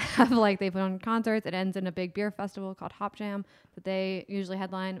they have they put on concerts. It ends in a big beer festival called Hop Jam that they usually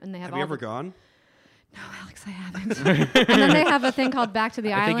headline, and they have Have all you ever gone? No, Alex, I haven't. And then they have a thing called Back to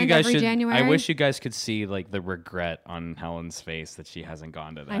the I think Island you guys every should. January. I wish you guys could see like the regret on Helen's face that she hasn't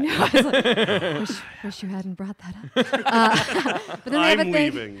gone to that. I know. I was like, wish you hadn't brought that up. But then they have I'm a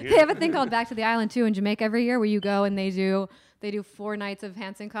thing. leaving. They have a thing called Back to the Island too in Jamaica every year, where you go and they do 4 nights of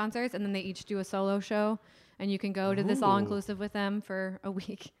Hanson concerts, and then they each do a solo show, and you can go to this all inclusive with them for a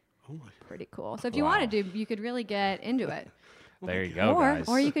week. Oh my. Pretty cool. So if you Wow. wanted to, you could really get into it. There you go, guys.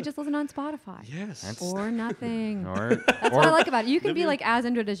 Or you could just listen on Spotify. Yes. Or nothing. Or, That's what I like about it. You can be like as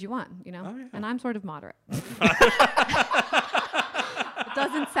into it as you want, Oh, yeah. And I'm sort of moderate. It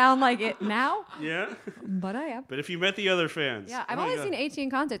doesn't sound like it now, Yeah. but I am. But if you met the other fans. Yeah, oh I've my only God. seen 18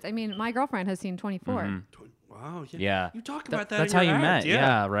 concerts. I mean, my girlfriend has seen 24. Wow. yeah. You talk about that. That's in how your you act, met.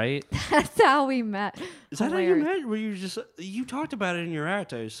 Yeah. Right. That's how we met. Is that Hilarious. how you met? Were you just you talked about it in your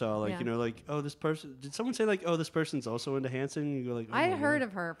act? I saw like Yeah. oh, this person. Did someone say like, oh, this person's also into Hanson? And you go like, oh, I my had heard God.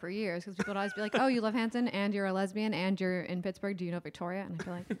 of her for years because people would always be like, "Oh, you love Hanson, and you're a lesbian, and you're in Pittsburgh. Do you know Victoria?" And I'd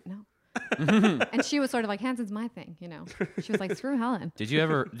be like, "No." And she was sort of like, "Hanson's my thing," She was like, "Screw Helen." Did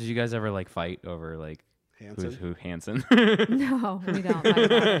you guys ever like fight over like Hanson. who's who Hanson? No, we don't. Like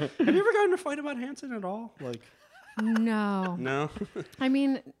that. Have you ever gotten in a fight about Hanson at all? Like, No. no, I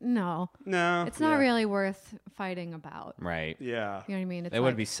mean, no. no. It's not Yeah. really worth fighting about. Right. Yeah, You know what I mean? It's It would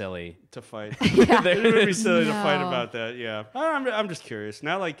like- be silly. to fight. Yeah. It would be silly to fight No. about that. Yeah, I'm just curious.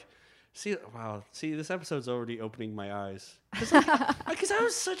 Now, like, See, wow. See, this episode's already opening my eyes. Because I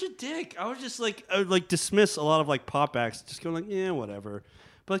was such a dick. I was just like, I would like dismiss a lot of like pop acts, just going like, yeah, whatever.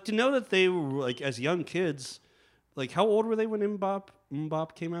 But like to know that they were like as young kids, like how old were they when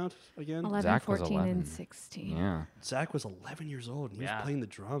Mbop came out again? 11, Zach was 14, 11. and 16. Yeah. Zach was 11 years old, and he was playing the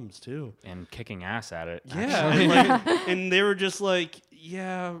drums too. And kicking ass at it. Yeah, and, like, and they were just like,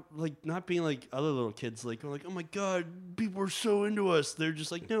 yeah, like not being like other little kids, like, oh my god, people are so into us. They're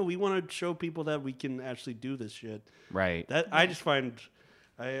just like, no, we want to show people that we can actually do this shit. Right. That I just find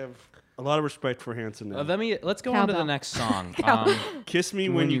I have a lot of respect for Hanson now. Let's go on to the Cowbell. next song. Kiss Me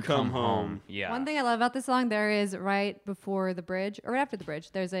When You Come Home. Yeah. One thing I love about this song, there is right before the bridge, or right after the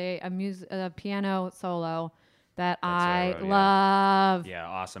bridge, there's a piano solo that I wrote, yeah. love. Yeah,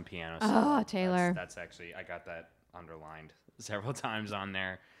 awesome piano. Oh, solo. Taylor. That's actually, I got that underlined several times on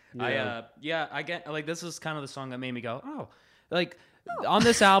there. Yeah. I get like this is kind of the song that made me go, oh, like on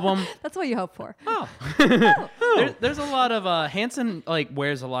this album. That's what you hope for. Oh, there's a lot of Hanson like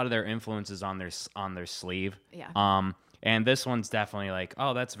wears a lot of their influences on their sleeve. Yeah. And this one's definitely like,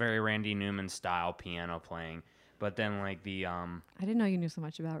 oh, that's very Randy Newman style piano playing. But then like the I didn't know you knew so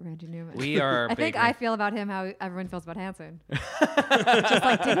much about Randy Newman. we are. I think I feel about him how everyone feels about Hanson. Just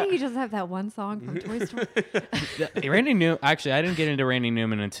like, didn't he just have that one song from Toy Story? Randy Newman. Actually, I didn't get into Randy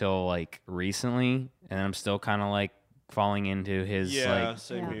Newman until like recently, and I'm still kind of like falling into his like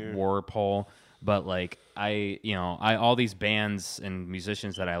same here. warp hole. But like I all these bands and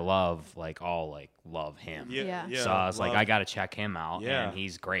musicians that I love, like all like love him. Yeah. So I was like, I gotta check him out, and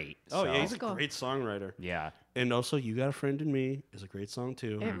he's great. Oh so, yeah, he's a Cool. great songwriter. yeah. And also, You Got a Friend in Me is a great song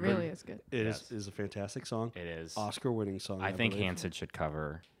too. It really is good. It Yes. is a fantastic song. It is. Oscar-winning song. I think believe. Hanson should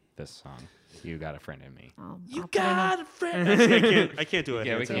cover this song. You Got a Friend in Me. You I'll put in a- got a friend. Actually, I can't do it.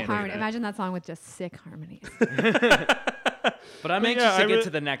 Yeah, we Hanson. can't. harmony. Imagine that song with just sick harmonies. But I'm anxious to I get re- to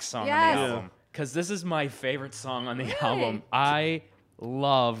the next song Yes. on the album because this is my favorite song on the album. I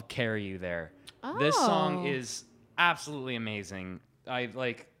love "Carry You There." This song Oh. is absolutely amazing. I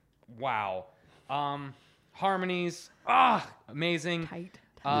like, wow, harmonies, amazing. Tight.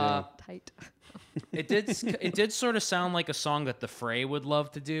 Uh, Tight. It did sort of sound like a song that the Fray would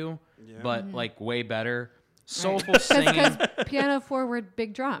love to do, but like way better. Soulful singing, Because piano forward,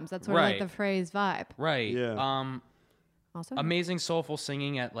 big drums. That's sort of like Right. the phrase vibe. right? Yeah. Also, Amazing soulful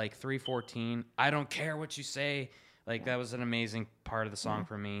singing at like 3:14. I don't care what you say. Like that was an amazing part of the song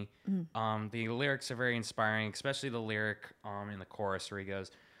for me. The lyrics are very inspiring, especially the lyric in the chorus where he goes,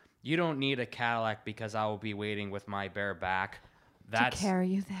 "You don't need a Cadillac because I will be waiting with my bare back." That's to carry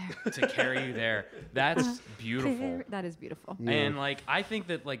you there. to carry you there. That's beautiful. That is beautiful. And like I think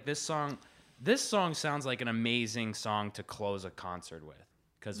that like this song sounds like an amazing song to close a concert with,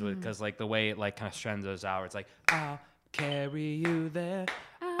 because like the way it like kind of crescendos out, it's like I'll carry you there,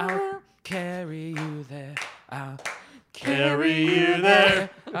 I'll carry you there, I'll carry you there,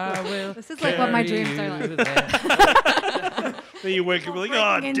 I will. This is like what my carry dreams are you like. there." Then you wake up like,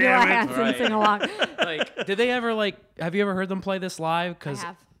 oh Breaking into damn a it! Hanson Right. sing along. Like, did they ever like? Have you ever heard them play this live? Because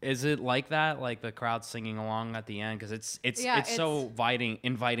have. is it like that? Like the crowd singing along at the end? Because it's Yeah, so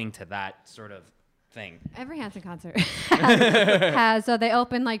inviting to that sort of thing. Every Hanson concert has. So they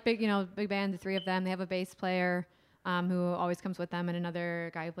open like big band, the three of them. They have a bass player who always comes with them, and another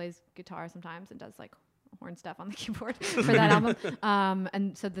guy who plays guitar sometimes and does like horn stuff on the keyboard for that album.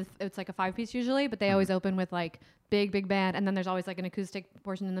 And so it's like a 5-piece usually, but they always open with like big band, and then there's always like an acoustic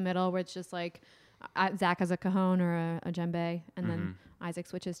portion in the middle where it's just like Zach has a cajon or a djembe, and then Isaac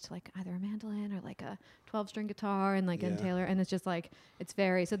switches to like either a mandolin or like a 12-string guitar, and like and Taylor, and it's just like it's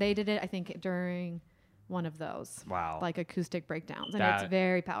very. So they did it, I think, during one of those like acoustic breakdowns, and it's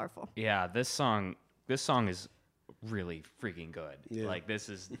very powerful. Yeah, this song is really freaking good. Yeah. Like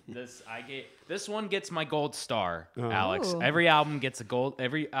this one gets my gold star, Alex. Ooh. Every album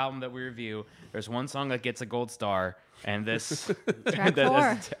that we review, there's one song that gets a gold star, and this Track that-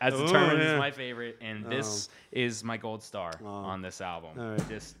 4. as Oh, determined yeah. is my favorite, and this is my gold star on this album. All right.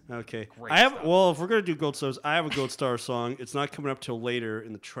 Just Okay. Great I have stuff. well, if we're gonna do gold stars, I have a gold star song. It's not coming up till later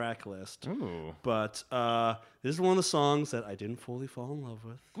in the track list. ooh. But this is one of the songs that I didn't fully fall in love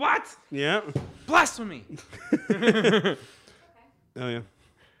with. What? Yeah. Blasphemy! Oh yeah.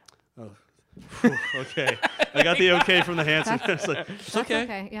 Oh. Whew, okay. I got the okay from the Hanson. It's like, it's okay.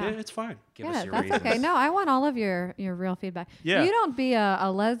 okay, yeah. It's fine. Give Yeah, us your that's reasons. okay. No, I want all of your real feedback. Yeah. You don't be a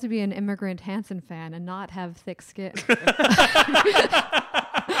lesbian immigrant Hanson fan and not have thick skin.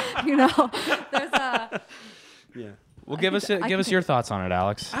 There's a Yeah. Well, give us your thoughts on it,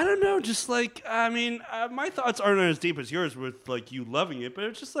 Alex. I don't know. Just like, I mean, my thoughts aren't as deep as yours with like you loving it, but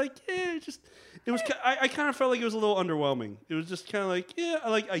it's just like, it was. I kind of felt like it was a little underwhelming. It was just kind of like,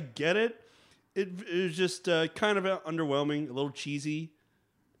 I get it. It was just kind of underwhelming, a little cheesy.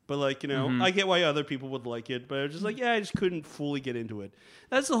 But like, I get why other people would like it, but I was just like, I just couldn't fully get into it.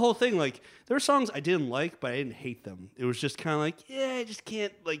 That's the whole thing. Like, there were songs I didn't like, but I didn't hate them. It was just kind of like, I just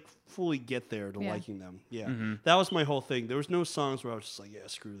can't like fully get there to liking them. Yeah, that was my whole thing. There was no songs where I was just like,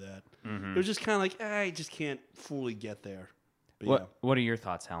 screw that. It was just kind of like, I just can't fully get there. But what are your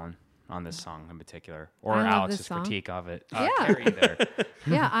thoughts, Helen, on this song in particular, or I love Alex's this song. critique of it? Yeah. Carrie there.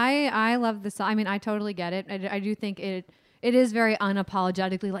 Yeah, I love this song. I mean, I totally get it. I do think it is very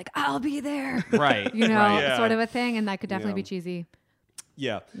unapologetically like, I'll be there. Right. Sort of a thing, and that could definitely be cheesy.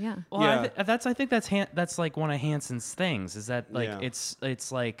 Yeah. Yeah. Well, I think that's like one of Hanson's things is that like it's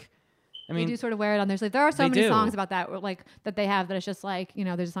like, I mean, they do sort of wear it on their sleeve. There are so they many do. songs about that, like that they have that it's just like,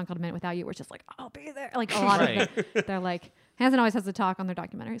 there's a song called "A Minute Without You" where it's just like, I'll be there. Like a lot of it, they're like, Hanson always has to talk on their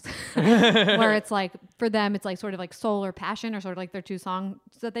documentaries where it's like for them it's like sort of like soul or passion, or sort of like their two songs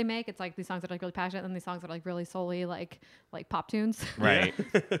that they make. It's like these songs that are like really passionate and these songs that are like really solely like pop tunes. Right.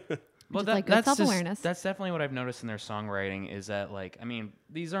 Well, that's self-awareness. That's definitely what I've noticed in their songwriting is that like, I mean,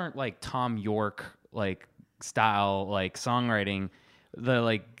 these aren't like Tom York like style like songwriting. The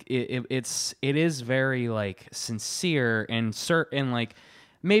like it is very like sincere and certain, like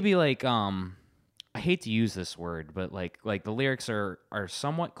maybe like I hate to use this word, but like the lyrics are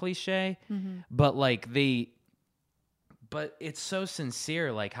somewhat cliche, but like but it's so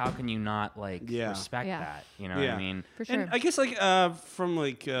sincere. Like, how can you not like respect that? You know what I mean? For sure. And I guess like from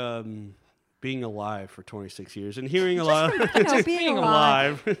like being alive for 26 years and hearing a lot of being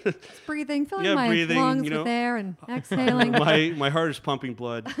alive. Just breathing, filling my lungs with air and exhaling. my heart is pumping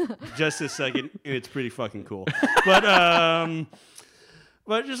blood just a second, and it's pretty fucking cool.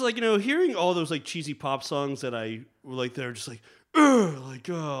 But just like, hearing all those like cheesy pop songs that I like, they're just like,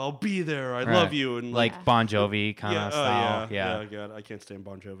 I'll be there, I love you, and like Bon Jovi kind of style. Yeah, God, I can't stand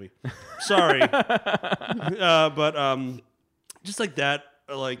Bon Jovi. Sorry, but just like that.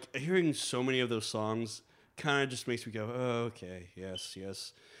 Like hearing so many of those songs kind of just makes me go, oh, okay,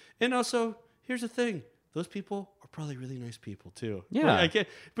 yes. And also, here's the thing: those people are probably really nice people too. Yeah, like,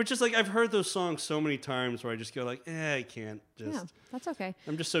 but just like I've heard those songs so many times where I just go like, I can't. Yeah, that's okay.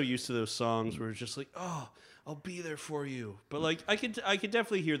 I'm just so used to those songs where it's just like, oh, I'll be there for you. But like I could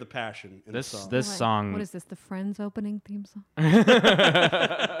definitely hear the passion in the song. This song. What is this? The Friends opening theme song?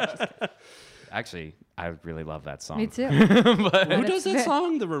 Actually, I really love that song. Me too. Who does that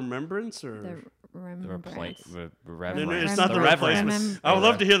song? The Remembrance or the Remembrance? It's not the Replacements. I would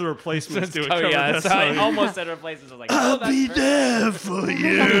love to hear the Replacements do it. I almost said Replacements. I was like, I'll be there for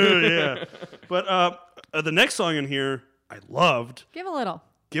you. Yeah. But the next song in here, I loved. Give a little.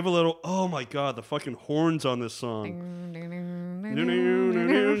 Oh my God, the fucking horns on this song. I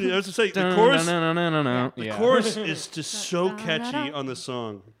was to say the chorus. The chorus is just so catchy on this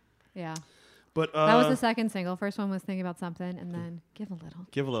song. Yeah. But that was the second single. First one was Thinking About Something, and then Give a Little.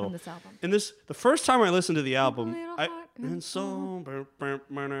 From this album. And the first time I listened to the album, I remember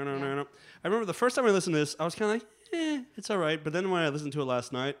the first time I listened to this, I was kind of like, it's all right. But then when I listened to it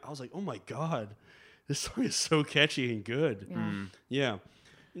last night, I was like, oh my God, this song is so catchy and good. Yeah.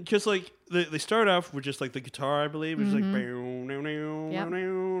 Because like they start off with just like the guitar, I believe, it's like, like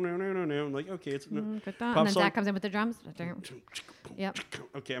okay, it's pop and then song. Zach comes in with the drums. Yep.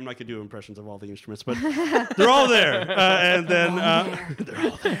 Okay, I'm not gonna do impressions of all the instruments, but they're all there, and then they're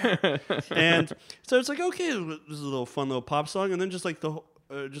all there, and so it's like okay, this is a little fun little pop song, and then just like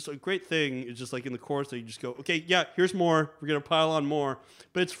just a great thing is just like in the chorus that you just go, okay, yeah, here's more, we're gonna pile on more,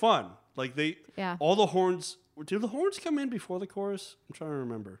 but it's fun. Like all the horns. Do the horns come in before the chorus? I'm trying to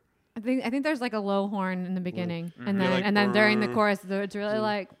remember. I think there's like a low horn in the beginning, and then during the chorus, it's really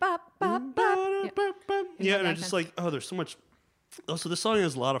like bop bop bop. Yeah, and I'm just like, oh, there's so much. Oh, so this song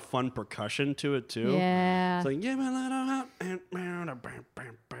has a lot of fun percussion to it too. Yeah. It's like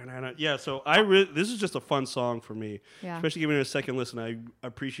yeah. So this is just a fun song for me. Yeah. Especially giving it a second listen, I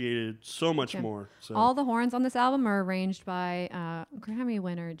appreciated it so much more. So. All the horns on this album are arranged by Grammy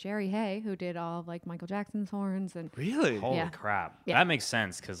winner Jerry Hay, who did all of like Michael Jackson's horns and. Really? Holy crap! Yeah. That makes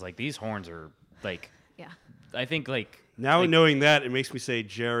sense because like these horns are like. Yeah. I think like. Now knowing that, it makes me say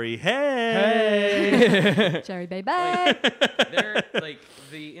Jerry Hey. Jerry baby. They're like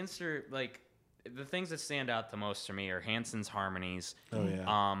the things that stand out the most to me are Hanson's harmonies. Oh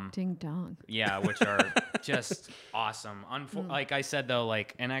yeah. Ding dong. Yeah, which are just awesome. Like I said though,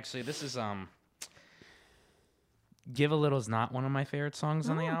 like, and actually this is Give a Little is not one of my favorite songs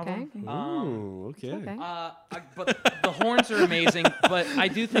on the album. Okay. Oh, okay. Okay. But the horns are amazing. But I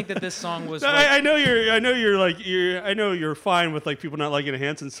do think that this song was. I know you're fine with like people not liking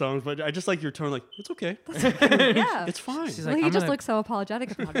Hanson songs, but I just like your tone. Like it's okay, Yeah. it's fine. She's Well, like, he I'm just gonna- looks so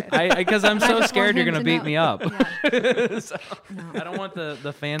apologetic about it. Because I'm I so just scared want you're him gonna to beat me know. up. Yeah. So, I don't want the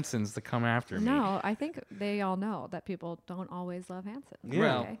Fansons to come after me. No, I think they all know that people don't always love Hanson. Yeah.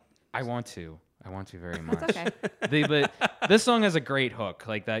 Well, Okay. I want to very much. It's okay. But this song has a great hook,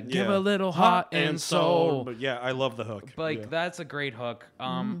 like that. Give Yeah. a little heart and soul. But yeah, I love the hook. Like Yeah. that's a great hook.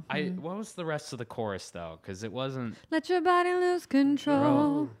 What was the rest of the chorus though? Because it wasn't. Let your body lose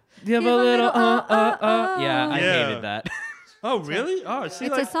control. Give a little, Yeah, I Yeah. hated that. Oh really? Oh, see,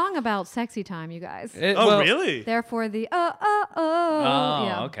 It's like, a song about sexy time, you guys. really? Therefore, the Oh,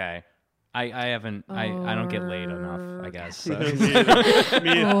 yeah. okay. I haven't. I don't get laid enough. I guess. So. me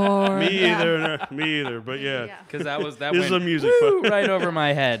either. Or- Me yeah. either. Me either. But yeah. Yeah. Because that This went is a music woo, book. right over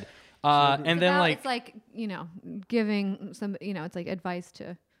my head. And then It's like, giving some, it's like advice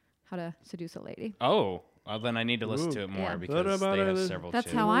to how to seduce a lady. oh, well, then I need to listen Ooh. to it more Yeah. because they have several. That's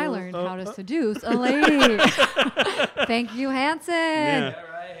tunes. how I learned how to seduce a lady. Thank you, Hanson. Yeah.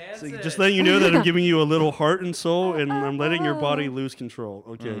 All right, So Hanson. just letting you know that I'm giving you a little heart and soul, and I'm letting your body lose control.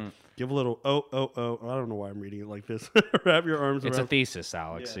 Okay. Mm-hmm. Give a little I don't know why I'm reading it like this. Wrap your arms It's a around. thesis,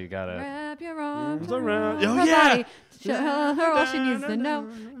 Alex. Yeah. So you gotta. Wrap your arms around. around Oh, her yeah. body. Show her all she needs to know.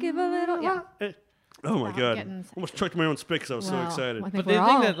 Give a little. Yeah. Oh my Stop god! getting- Almost chucked my own spit because I was so Well, excited. I think But we're the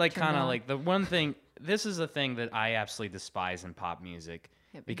thing all that like turned kind of on. like the one thing. This is the thing that I absolutely despise in pop music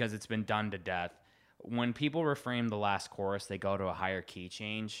because it's been done to death. When people reframe the last chorus, they go to a higher key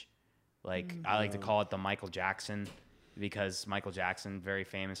change. Like I like to call it the Michael Jackson, because Michael Jackson very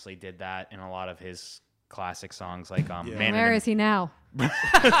famously did that in a lot of his classic songs, like Man in Where the- is he now?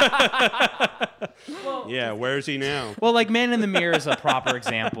 Yeah, where is he now? Well, like Man in the Mirror is a proper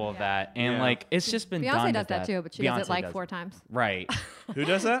example of that, and Yeah. like it's just been done Beyonce to does that death. too, but she does Beyonce it like 4 times. Right. Who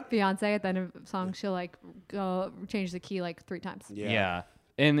does that? Beyonce at the end of a song, she'll like go change the key like 3 times. Yeah.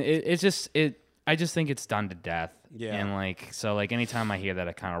 And it's just I just think it's done to death. Yeah. And like so like anytime I hear that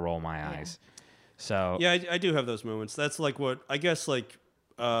I kind of roll my eyes. So Yeah, I do have those moments. That's like what I guess like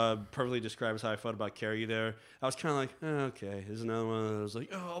perfectly describes how I felt about Carrie there. I was kind of like, okay, here's another one. I was like,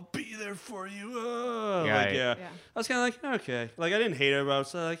 oh, I'll be there for you. Oh. Right. Like, yeah. Yeah. I was kind of like, okay. Like I didn't hate it, but I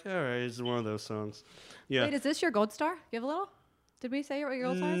was like, all right, it's one of those songs. Yeah. Wait, is this your gold star? Give a little? Did we say what your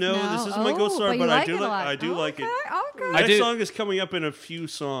gold star is? No, this isn't my gold star, you but I like do it a like- lot. I do like it. Okay. Next do- song is coming up in a few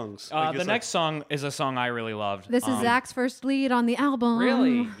songs. Like, the it's next song is a song I really loved. This is Zach's first lead on the album.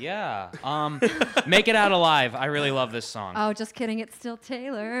 Really? Yeah. Make It Out Alive. I really love this song. Oh, just kidding. It's still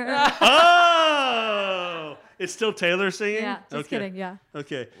Taylor. Oh, it's still Taylor singing. Yeah, just Okay. kidding. Yeah.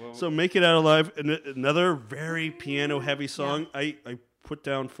 Okay, so Make It Out Alive, another very piano-heavy song. I put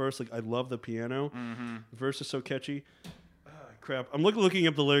down first, like, I love the piano. The verse is so catchy. Crap. I'm looking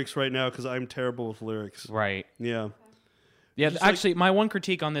up the lyrics right now because I'm terrible with lyrics. Right. Yeah. Yeah, Just like- actually, my one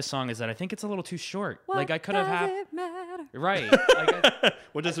critique on this song is that I think it's a little too short. What like I could have does had. it matter? Right. Like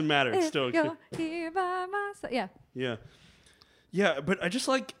What doesn't matter? It's If still you're here by my side. Yeah. yeah. Yeah, but I just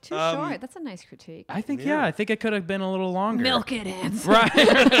like Too short. That's a nice critique. I think Yeah. I think it could have been a little longer. Milk it in.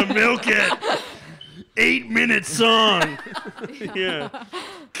 Right. Milk it. 8-minute song. Yeah.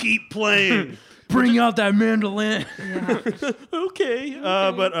 Keep playing. Bring out that mandolin. Yeah. Okay.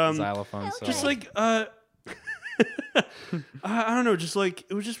 But Xylophone. just solo. like I don't know, just like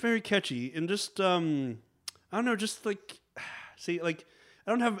it was just very catchy and just I don't know, just like see, like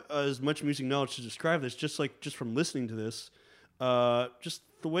I don't have as much music knowledge to describe this. Just from listening to this, just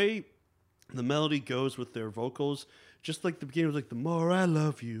the way the melody goes with their vocals. Just like the beginning was like, the more I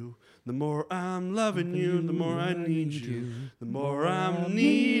love you, the more I'm loving you, the more I need you, the more I'm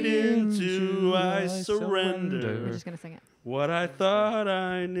needing to, I surrender. We're just going to sing it. What I thought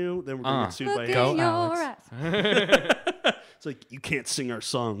I knew. Then we're going to get sued by Look Helen. in Go, your Alex. eyes. It's like, you can't sing our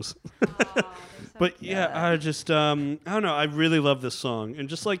songs. But yeah, I just, I don't know. I really love this song. And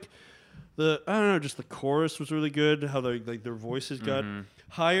just like I don't know, just the chorus was really good. How their voices got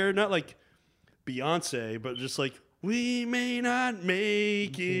higher. Not like Beyonce, but just like, we may not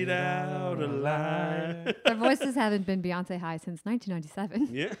make it out alive. Their voices haven't been Beyonce high since 1997.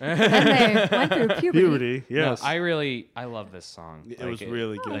 Yeah. Then they went through puberty. Puberty, No, yes. I love this song. It was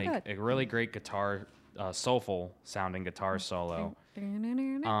really good. Like a really great guitar, soulful sounding guitar solo.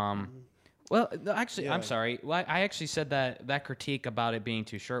 Well, actually, Yeah. I'm sorry. Well, I actually said that critique about it being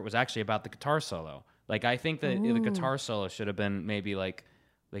too short was actually about the guitar solo. Like I think that the guitar solo should have been maybe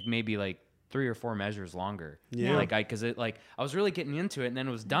 3 or 4 measures longer. Yeah. Like I was really getting into it, and then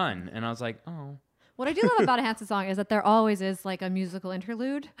it was done, and I was like, oh. What I do love about a Hanson song is that there always is like a musical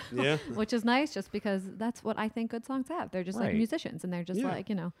interlude, Yeah. which is nice just because that's what I think good songs have. They're just like Right. musicians and they're just Yeah. like,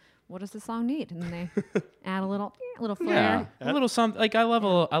 what does the song need? And then they add a little flair. Yeah, a little something. Like I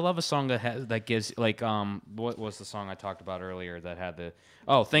love a song that gives like what was the song I talked about earlier that had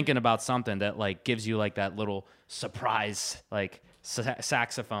thinking about something that like gives you like that little surprise like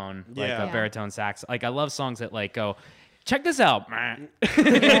saxophone like Yeah. a baritone sax. Like I love songs that like go, check this out. And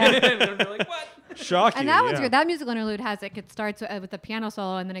they're like, what? Shock And you, that one's yeah. good. That musical interlude it starts with a piano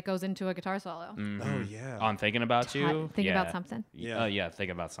solo and then it goes into a guitar solo. Oh yeah. On thinking about you. Thinking about something. Yeah. Yeah.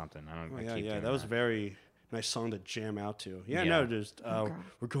 Thinking about something. I don't. Oh, I yeah, keep yeah. doing That was a very nice song to jam out to. Yeah, Yeah. no, just girl.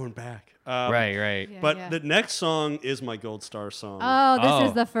 we're going back. Right. Yeah, But yeah. the next song is my gold star song. Oh, this Oh.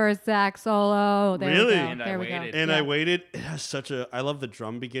 is the first sax solo. There Really? we go. And I There we go. waited. And Yeah. I waited. It has such a. I love the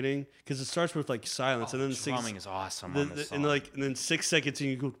drum beginning because it starts with like silence and then drumming is awesome the- on this and song. and then 6 seconds and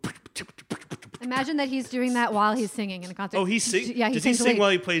you go. Imagine that he's doing that while he's singing in a concert. Oh, he sings. Yeah, Does he sing lead.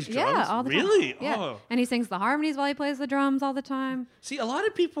 while he plays drums? Yeah, all the time. Really? Yeah. Oh. And he sings the harmonies while he plays the drums all the time. See, a lot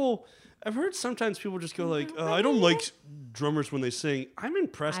of people. I've heard sometimes people just go like, "I don't like drummers when they sing." I'm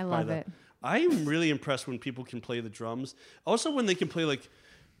impressed I by love that. it. I'm really impressed when people can play the drums. Also, when they can play like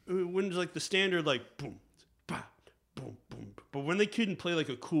when it's like the standard like boom, ba, boom, boom. But when they can play like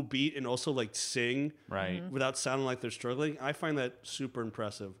a cool beat and also like sing Right. without sounding like they're struggling, I find that super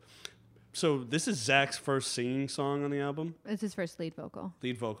impressive. So this is Zach's first singing song on the album. It's his first lead vocal.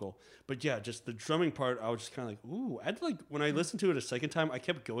 Lead vocal. But yeah, just the drumming part, I was just kind of like, ooh. I'd like, when I listened to it a second time, I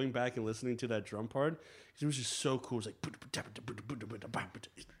kept going back and listening to that drum part because it was just so cool. It was like,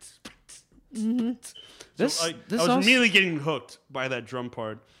 This- so I this was also- immediately getting hooked by that drum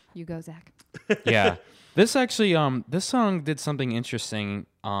part. You go, Zach. Yeah. This actually this song did something interesting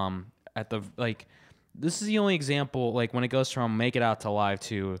at the like this is the only example like when it goes from Make It Out to Live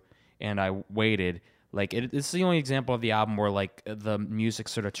to And I Waited, like it's the only example of the album where like the music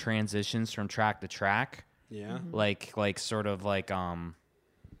sort of transitions from track to track. Yeah. Like sort of like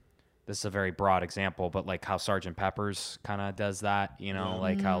this is a very broad example, but like how Sgt. Pepper's kind of does that,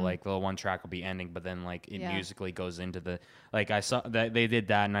 like how like the one track will be ending, but then like it Yeah. musically goes into the like I saw that they did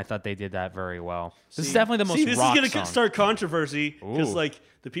that, and I thought they did that very well. This is See- definitely the most See, this rock is song. gonna start controversy because Ooh. like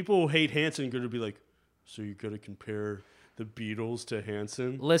the people who hate Hanson are gonna be like, so you're gonna compare the Beatles to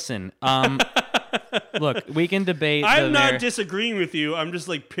Hanson? Listen, look, we can debate. I'm not disagreeing with you. I'm just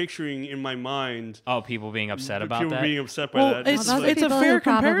like picturing in my mind people being upset about people that. being upset by Well, that. it's- Well, those are it's a people fair who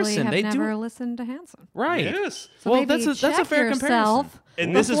probably comparison. Have They do- never listened to Hanson. Right. Yes. So well, maybe that's a check fair comparison. yourself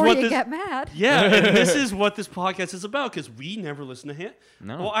And this is before what you this- get mad. Yeah, and this is what this podcast is about because we never listen to him.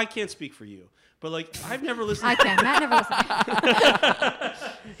 No. Well, I can't speak for you, but like I've never listened. I can. Matt never listened.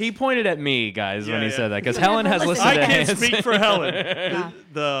 He pointed at me, guys, when Yeah, he yeah. said that, because You never Helen has listened. listened I to can't Hanson. speak for Helen, Yeah.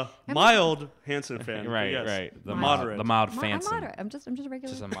 the mild Hanson fan. but Right, yes, right. the Mild. moderate, The mild I'm fancy. moderate. I'm just a regular.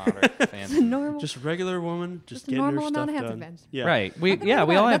 Just a moderate a fancy. normal. just regular woman, just Just a getting her normal stuff amount of Hanson done. fans. Yeah, Right. We Nothing weird all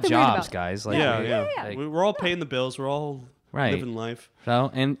about it. have Nothing weird jobs, about it. guys. Like, Yeah, we- yeah. yeah. We're all paying the bills. We're all Right. living life.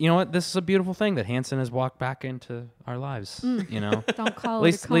 So, and you know what? This is a beautiful thing that Hanson has walked back into our lives. You know, Don't call at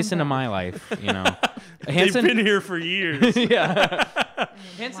least it a into comeback. my life. You know, They've Hanson. been here for years. Yeah. Long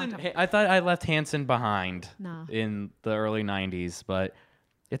Hanson. time. I thought I left Hanson behind No. in the early '90s, but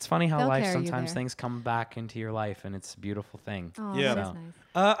it's funny how They'll life carry you sometimes there. things come back into your life, and it's a beautiful thing. Oh, Yeah. that is So-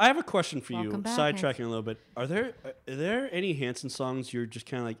 nice. I have a question for you. Welcome back, Sidetracking a little bit. Are there any Hanson songs you're just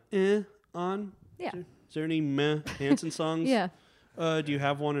kind of like on? Yeah. Is there any meh Hanson songs? Yeah. Do you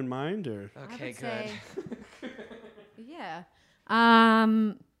have one in mind or? I would say- yeah.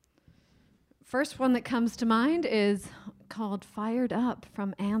 First one that comes to mind is called Fired Up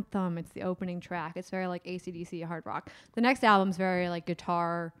from Anthem. It's the opening track. It's very like AC/DC hard rock. The next album's very like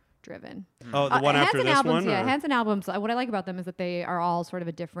guitar driven. Oh, the one after Hanson this albums, one? Yeah, or- Hanson albums, what I like about them is that they are all sort of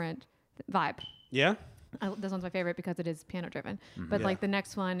a different vibe. Yeah. This one's my favorite because it is piano driven. But Yeah. like the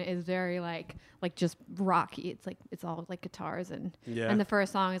next one is very like just rocky. It's all like guitars and Yeah. the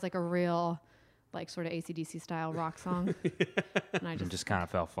first song is like a real like sort of AC/DC style rock song. And I It just just kind of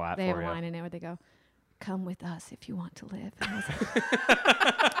fell flat they have for a you. line in it where they go, "Come with us if you want to live." And I was like,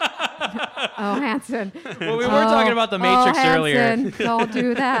 oh, Hanson. Well, we were talking about the Matrix earlier. Hanson, don't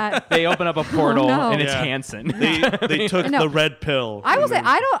do that. They open up a portal, no. and it's Yeah. Hanson. They took No. the red pill. I will say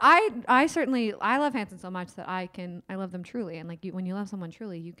I certainly love Hanson so much that I love them truly, and like when you love someone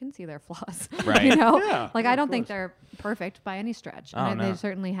truly, you can see their flaws. Right. You know, Yeah, like yeah, I of don't think course. they're perfect by any stretch. Oh, And no. They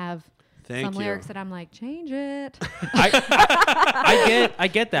certainly have Thank some you. lyrics that I'm like, change it. I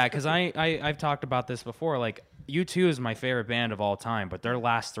get that because I've talked about this before. Like U2 is my favorite band of all time, but their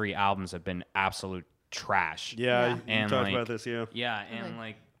last 3 albums have been absolute trash. Yeah, Yeah. you And, talked like, about this. Yeah. Yeah, and Really?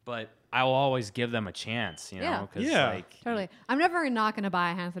 like, but I will always give them a chance, you Yeah. know? 'Cause, Yeah. like, Totally. I'm never not going to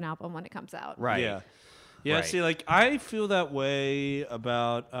buy a Hanson album when it comes out. right. Yeah. Yeah, Right. see, like, I feel that way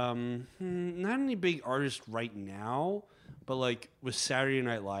about not any big artists right now, but, like, with Saturday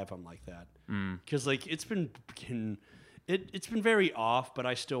Night Live, I'm like that. Because, like, it's been very off, but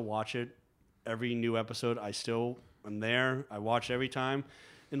I still watch it. Every new episode, I'm there. I watch every time.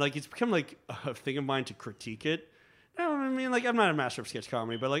 And, like, it's become, like, a thing of mine to critique it. I mean, like, I'm not a master of sketch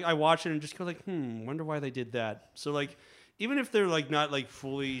comedy, but, like, I watch it and just go, like, wonder why they did that. So, like, even if they're like not like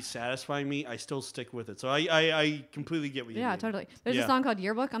fully satisfying me, I still stick with it. So I completely get what you mean. Yeah, totally. There's Yeah. a song called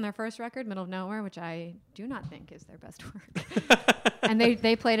Yearbook on their first record, Middle of Nowhere, which I do not think is their best work. And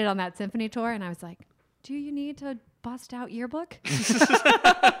they played it on that symphony tour, and I was like, do you need to bust out Yearbook?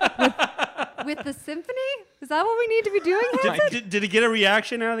 with the symphony? Is that what we need to be doing here? Did it get a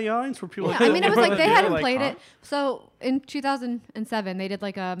reaction out of the audience? Were people Yeah, like, I mean, it was like they Yeah, hadn't like, played huh? it. So in 2007, they did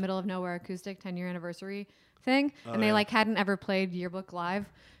like a Middle of Nowhere acoustic 10-year anniversary thing, and they yeah. like hadn't ever played Yearbook live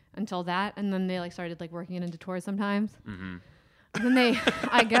until that, and then they like started like working it into tours sometimes. And then they,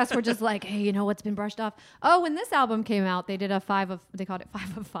 I guess, were just like, hey, you know what's been brushed off? Oh, when this album came out, they did they called it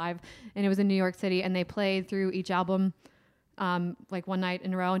 5 of 5, and it was in New York City, and they played through each album like one night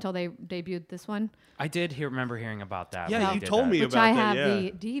in a row until they debuted this one. I did remember hearing about that. Yeah, when they you did told that. me Which about I that, have yeah.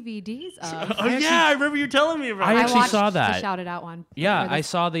 the DVDs of. Oh yeah, I remember you telling me about I it. actually watched saw the that. Shout It Out one. Yeah, for I this.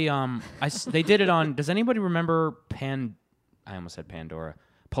 saw the they did it on. Does anybody remember I almost said Pandora.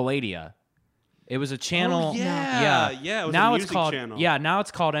 Palladia. It was a channel. Oh, yeah. yeah. Yeah, it was a now music it's called. channel. Yeah, now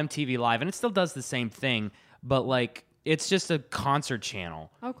it's called MTV Live, and it still does the same thing, but like it's just a concert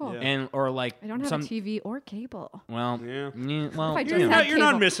channel. Oh, cool. Yeah. And or like I don't have some. a TV or cable. Well, Yeah. well, If I you just know. had You're not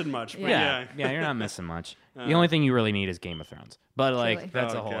cable. missing much, but Yeah, yeah. you're not missing much. The only thing you really need is Game of Thrones. But like Truly.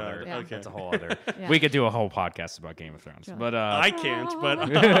 that's Oh, a whole God. other. Yeah. Okay. That's a whole other. Yeah. We could do a whole podcast about Game of Thrones. Truly. But I can't,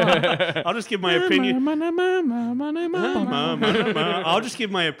 but I'll just give my opinion. I'll just give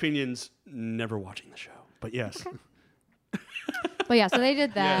my opinions never watching the show. But yes. But yeah, so they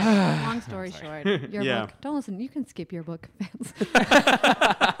did that. Long story short, your Yeah. book. Don't listen. You can skip your book, fans.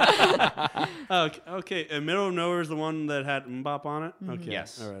 Okay. Middle of Nowhere is the one that had Mbop on it? Okay.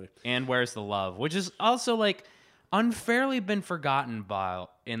 Yes. Alrighty. And Where's the Love, which is also like unfairly been forgotten by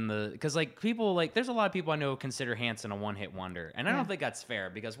because like people like there's a lot of people I know who consider Hanson a one-hit wonder, and I Yeah. don't think that's fair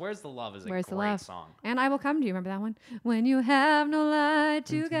because Where's the Love is a Where's the great love? song. And I Will Come to You. Remember that one? When you have no light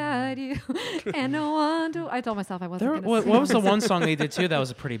to guide you, and no one to. I told myself I wasn't going to What sing. was the one song they did too that was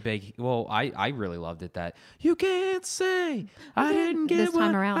a pretty big? Well, I really loved it. That you can't say I didn't get This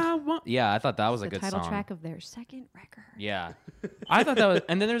Time what Around. I want. Yeah, I thought that was the a good title song. track of their second record. Yeah, I thought that was.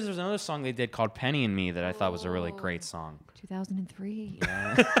 And then there's another song they did called Penny and Me that I thought was a really great song. 2003.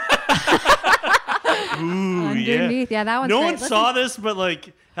 Ooh, Underneath. Yeah, that one's No great. one Listen- saw this, but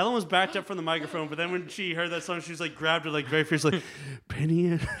like Helen was backed up from the microphone. But then when she heard that song, she was like grabbed it like very fiercely. Like, Penny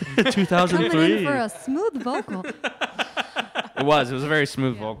in Coming in 2003. for a smooth vocal. It was a very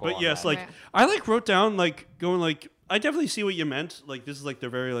smooth vocal. But on yes, that. like Right. I like wrote down like going like I definitely see what you meant. Like this is like their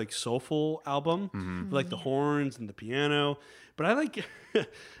very like soulful album, with, like the horns and the piano. But I like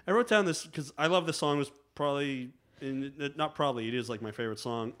I wrote down this because I love the song. Was probably not probably it is like my favorite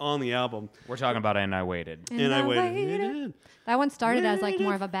song on the album. We're talking about And I Waited. And I waited. That one started as like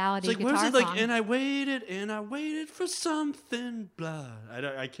more of a ballady It's like guitar what is it song. like? And I waited for something blah.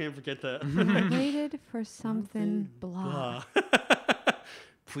 I can't forget that. I waited for something blah.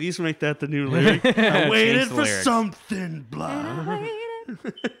 Please make that the new lyric. I waited the for lyrics. something blah. And I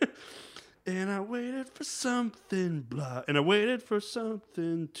waited. And I waited for something blah. And I waited for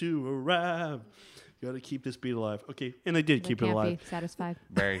something to arrive. Got to keep this beat alive. Okay, and I did keep it Can't alive. be satisfied.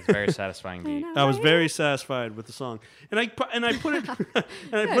 Very, very satisfying beat. I was very satisfied with the song, and I put it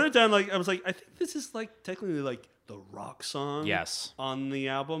put it down like I was like I think this is like technically like the rock song. Yes. On the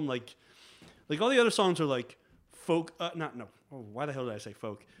album, like all the other songs are like folk. No. Oh, why the hell did I say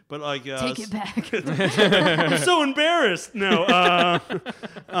folk? But like Take it back. I'm so embarrassed. No.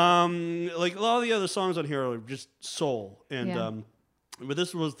 Like a lot of the other songs on here are just soul, and Yeah. but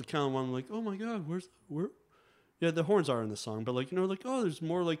this was the kind of one like, oh my god, where? Yeah, the horns are in the song, but like like there's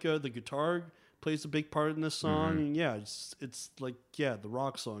more like the guitar plays a big part in this song, and yeah, it's like the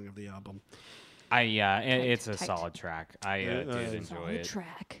rock song of the album. It's a tight. solid track. I did enjoy Solid it.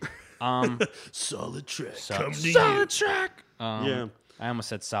 track. Solid track. Solid Come to you. track. Yeah. I almost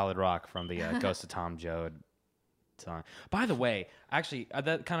said Solid Rock from the Ghost of Tom Joad song. By the way, actually,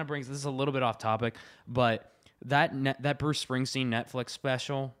 that kind of brings this is a little bit off topic, but that Bruce Springsteen Netflix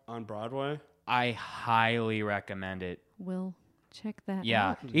special, On Broadway. I highly recommend it. Will. check that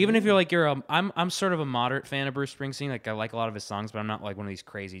Yeah, out. even if I'm sort of a moderate fan of Bruce Springsteen. Like I like a lot of his songs, but I'm not like one of these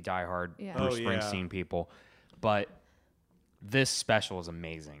crazy diehard Bruce Springsteen people. But this special is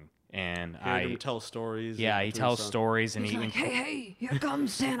amazing, and Heard him tell stories. Yeah, he tells stories, and He's like, hey, here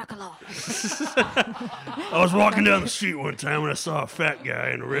comes Santa Claus. I was walking down the street one time when I saw a fat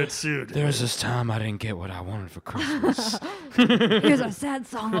guy in a red suit. There's this time I didn't get what I wanted for Christmas. Here's a sad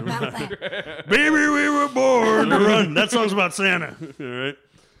song about that. Baby, we were born to run. That song's about Santa. All right.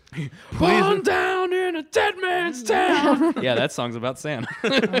 Born down in a dead man's town. Yeah, that song's about Santa.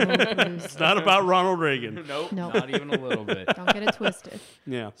 It's not about Ronald Reagan. Nope, Nope. not even a little bit. Don't get it twisted.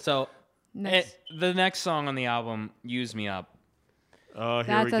 Yeah. So, Next. the next song on the album, "Use Me Up." Oh, here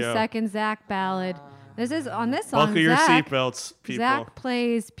That's we a go. second Zach ballad. This is on this song. Buckle your Zach, seatbelts, people. Zach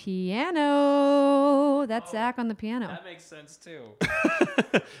plays piano. That's Zach on the piano. That makes sense too.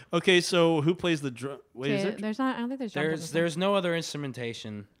 Okay, so who plays the drum? Wait, is Okay, it? there's not. I don't think there's. drums on this There's no other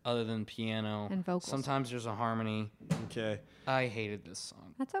instrumentation other than piano And vocals. Sometimes there's a harmony. Okay. I hated this song.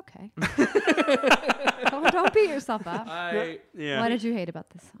 one. That's okay. don't beat yourself up. Yeah. What did you hate about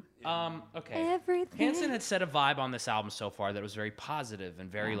this song? Okay. Everything. Hanson had set a vibe on this album so far that was very positive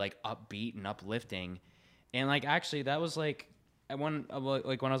and very like upbeat and uplifting, and like actually that was like when I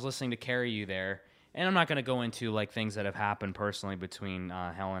was listening to "Carry You There," and I'm not gonna go into like things that have happened personally between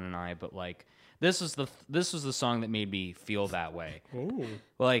Helen and I, but like this was the song that made me feel that way. Ooh.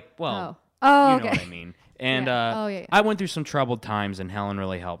 Like, well, Oh, you okay. know what I mean. And Yeah. Yeah. I went through some troubled times, and Helen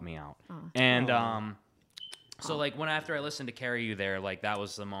really helped me out. And so like after I listened to "Carry You There," like that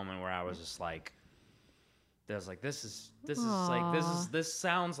was the moment where I was just like, this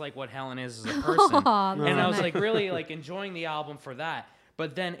sounds like what Helen is as a person. And I was like really like enjoying the album for that.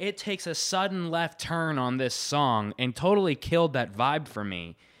 But then it takes a sudden left turn on this song and totally killed that vibe for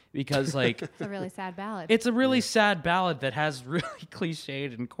me. Because like It's a really sad ballad. it's a really sad ballad that has really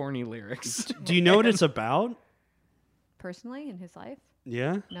cliched and corny lyrics. Do you know what it's about? Personally, in his life,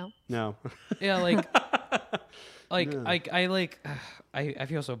 Yeah? no. No. Yeah, I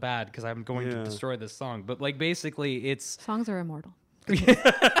feel so bad because I'm going to destroy this song. But like basically it's Songs are immortal.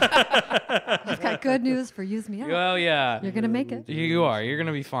 I've got good news for Use Me Up. well yeah. You're gonna make it. You are. You're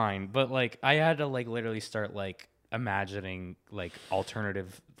gonna be fine. But like I had to like literally start like imagining like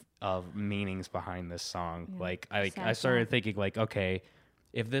alternative of meanings behind this song. Yeah. Like Sad I started song. thinking like, okay,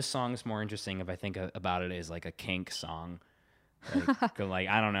 if this song's more interesting if I think about it as like a kink song. Like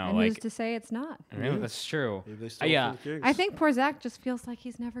I don't know. And like who's to say it's not? I know, that's true. Maybe they stole Yeah. from Kings. I think poor Zach just feels like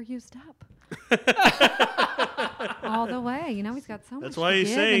he's never used up. All the way. You know, he's got so much That's why to he's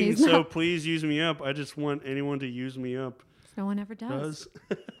give, and saying, he's so not- please use me up. I just want anyone to use me up. no one ever does.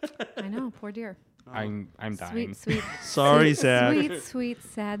 I know, poor dear. I'm dying. Sweet, Sorry, sweet, Zach. sweet,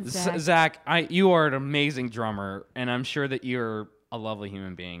 sad Zach. Zach, you are an amazing drummer, and I'm sure that you're a lovely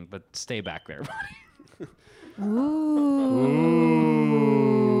human being. But stay back there, buddy. Ooh.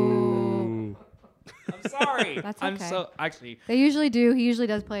 I'm sorry. That's I'm okay. so actually. They usually do. He usually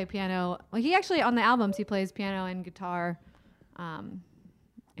does play piano. Well, he actually on the albums he plays piano and guitar, and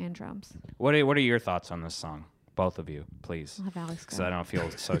drums. What are your thoughts on this song? Both of you, please, I'll have Alex go. so I don't feel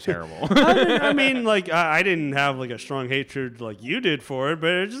so terrible. I mean, like, I didn't have, like, a strong hatred like you did for it, but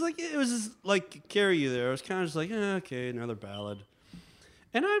it was just, like, Carry You There. I was kind of just like, okay, another ballad.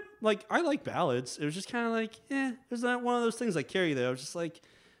 And I like ballads. It was just kind of like, it was not one of those things like Carry You There. I was just like,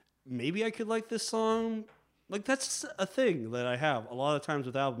 maybe I could like this song. Like, that's a thing that I have a lot of times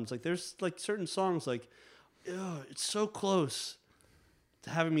with albums. Like, there's, like, certain songs, like, it's so close to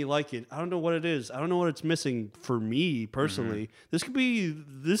having me like it. I don't know what it is. I don't know what it's missing for me personally.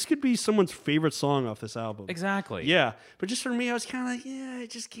 Mm-hmm. This could be someone's favorite song off this album. Exactly. Yeah, but just for me, I was kind of like, I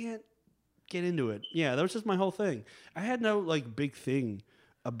just can't get into it. Yeah, that was just my whole thing. I had no like big thing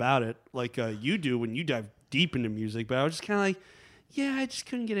about it like you do when you dive deep into music, but I was just kind of like, I just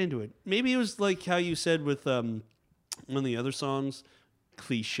couldn't get into it. Maybe it was like how you said with one of the other songs,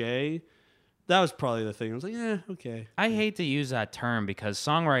 cliche. That was probably the thing. I was like, okay. I hate to use that term because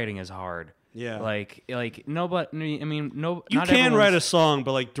songwriting is hard. Yeah. Like nobody. I mean, no. You not can everyone's- write a song,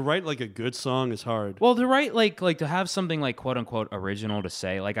 but like to write like a good song is hard. Well, to write like to have something like quote unquote original to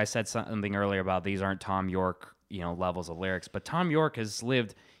say. Like I said something earlier about these aren't Tom York, levels of lyrics, but Tom York has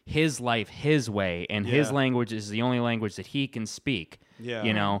lived his life his way, and his language is the only language that he can speak.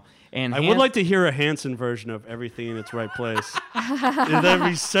 Yeah. And I would like to hear a Hanson version of Everything in Its Right Place. That'd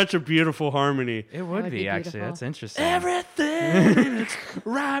be such a beautiful harmony. It would would be be actually. beautiful. That's interesting. Everything in its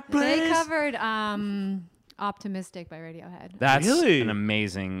right place. They covered "Optimistic" by Radiohead. That's Really? an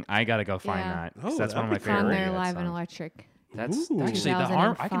amazing. I gotta go find Yeah. that. 'Cause Oh, that's one of my that'd be favorite It's on there Radiohead live and songs. electric. That's Ooh. actually the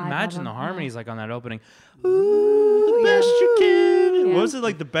I can 2005 imagine the album, harmonies like on that opening. Ooh, the best you can. Yeah. What was it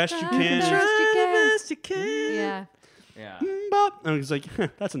like? The best you can. Try the best you can. Best you can. Yeah. Yeah. Bop. And it's like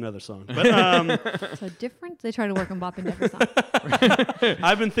that's another song. But So different. They try to work on bop into every song.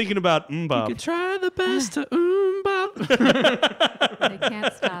 I've been thinking about You bop. could try the best to bop. They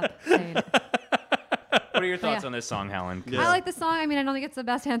can't stop saying it. What are your thoughts Yeah. on this song, Helen? Yeah. I like the song. I mean, I don't think it's the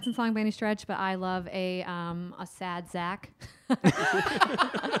best Hanson song by any stretch, but I love a sad Zach.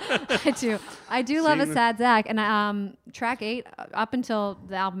 I do. I do love a sad Zach. And track 8, up until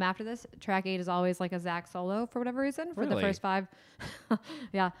the album after this, track 8 is always like a Zach solo for whatever reason for the Really? first 5.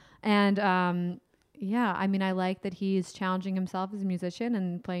 Yeah. And yeah, I mean, I like that he's challenging himself as a musician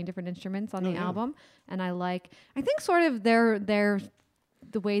and playing different instruments on the album. And I think sort of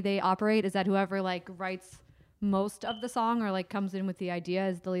the way they operate is that whoever like writes most of the song or like comes in with the idea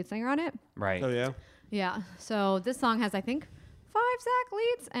is the lead singer on it. Right. Oh yeah. Yeah. So this song has, I think, 5 Zach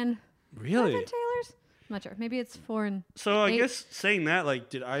leads and 7 Really? Taylors. I'm not sure. Maybe it's 4 and So I 8. guess saying that, like,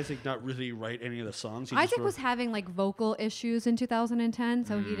 did Isaac not really write any of the songs? He just Isaac wrote- was having like vocal issues in 2010,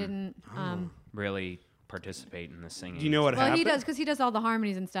 so he didn't. Really participate in the singing. Do you know what Well, happened? he does because he does all the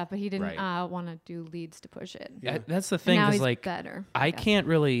harmonies and stuff, but he didn't Right. want to do leads to push it. Yeah. That's the And thing. now 'Cause, he's like, better. I guess. can't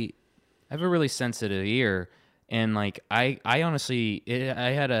really. I have a really sensitive ear, and like I honestly, I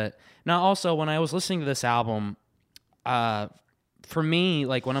had a. Now also when I was listening to this album, for me,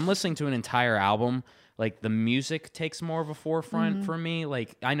 like when I'm listening to an entire album, like the music takes more of a forefront for me.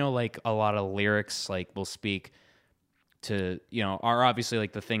 Like I know like a lot of lyrics like will speak to, you know, are obviously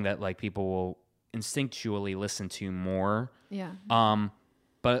like the thing that like people will instinctually listen to more. Yeah.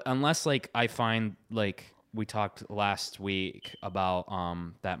 But unless like I find like we talked last week about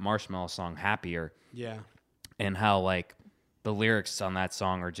that Marshmallow song Happier Yeah. and how like the lyrics on that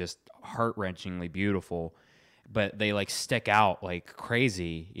song are just heart-wrenchingly beautiful, but they like stick out like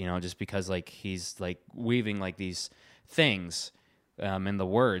crazy, you know, just because like he's like weaving like these things in the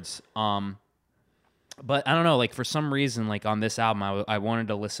words. But I don't know, like for some reason, like on this album, I wanted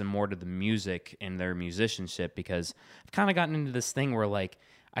to listen more to the music and their musicianship because I've kind of gotten into this thing where like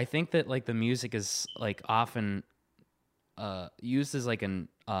I think that like the music is like often used as like an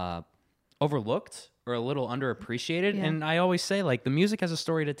overlooked or a little underappreciated, Yeah. and I always say like the music has a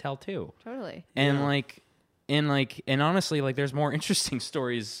story to tell too, Totally. and Yeah. and honestly, like there's more interesting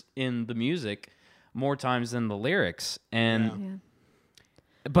stories in the music more times than the lyrics, and. Yeah. Yeah.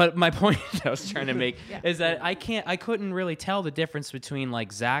 But my point I was trying to make Yeah. is that I couldn't really tell the difference between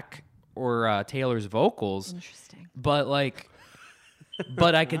like Zach or Taylor's vocals, Interesting. but like,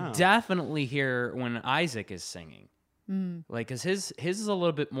 but I could Wow. definitely hear when Isaac is singing, like, cause his is a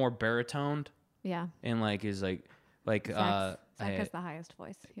little bit more baritoned Yeah. and like is like Zach has the highest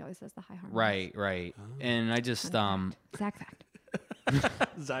voice. He always has the high harmonies. right, and I just Fun fact. Zach fact.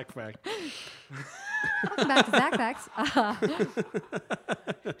 Zach fact. Welcome back to Zach facts.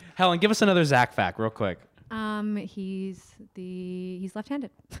 Helen, give us another Zach fact real quick. He's left-handed.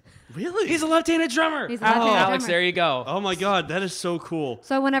 Really? He's a left-handed drummer. He's a left-handed Alex, drummer. there you go. Oh my God, that is so cool.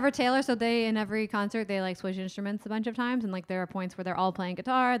 So whenever they in every concert they like switch instruments a bunch of times, and like there are points where they're all playing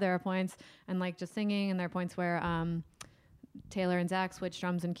guitar, there are points and like just singing, and there are points where Taylor and Zach switch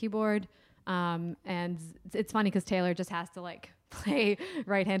drums and keyboard. And it's funny because Taylor just has to like play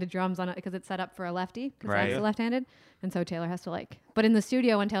right-handed drums on it because it's set up for a lefty because Right. Zach's left-handed, and so Taylor has to like. But in the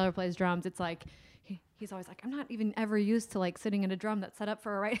studio when Taylor plays drums, it's like. He's always like, I'm not even ever used to like sitting at a drum that's set up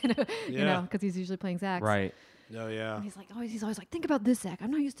for a right-handed, you Yeah. know, because he's usually playing Zach's. Right. Oh yeah. And he's always like, think about this, Zach.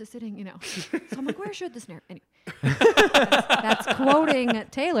 I'm not used to sitting, you know. So I'm like, where should the snare? Anyway, that's quoting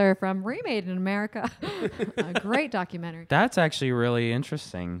Taylor from Remade in America, a great documentary. That's actually really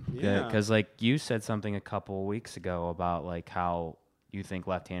interesting. Yeah. Because like you said something a couple weeks ago about like how you think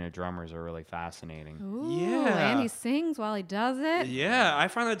left-handed drummers are really fascinating. Ooh, Yeah. and he sings while he does it. Yeah, I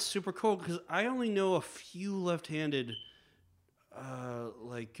find that super cool because I only know a few left-handed.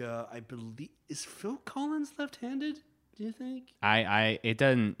 I believe is Phil Collins left-handed? Do you think? It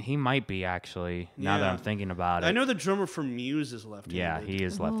doesn't. He might be actually. Now that Yeah. I'm thinking about it. I know the drummer from Muse is left-handed. Yeah, he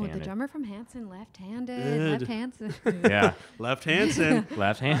is Oh, left-handed. the drummer from Hanson, left-handed, Good. left-handed. Yeah, Left Hansen.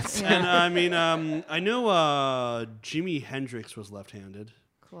 left hands. Yeah. And I mean, I know Jimi Hendrix was left-handed.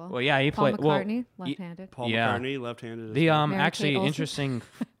 Cool. Well, yeah, he Paul played. Well, McCartney, left-handed. Paul Yeah. McCartney left-handed. as the well. Mary Kate actually Olsen.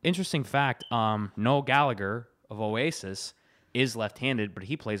 interesting fact. Noel Gallagher of Oasis is left-handed, but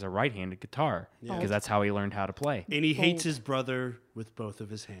he plays a right-handed guitar Yeah. because that's how he learned how to play. And he hates his brother with both of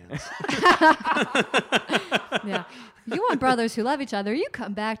his hands. Yeah. You want brothers who love each other, you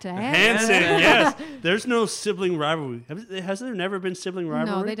come back to Hanson, yes. There's no sibling rivalry. Has there never been sibling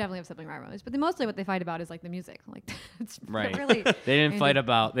rivalry? No, they definitely have sibling rivalries. But mostly what they fight about is like the music. Like it's Right. really They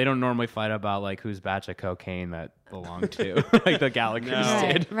don't normally fight about like whose batch of cocaine that belonged to, like the Gallagher's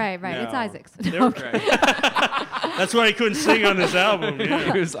No. did. Right. No. It's Isaac's. They were That's why he couldn't sing on this album.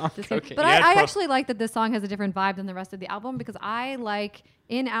 Yeah. He was on Just kidding. cocaine. But Yeah, I actually like that this song has a different vibe than the rest of the album because I feel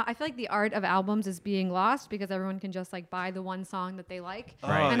like the art of albums is being lost because everyone can just like buy the one song that they like.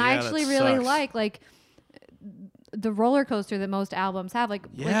 Right. And I yeah, actually that really sucks. like the roller coaster that most albums have. Like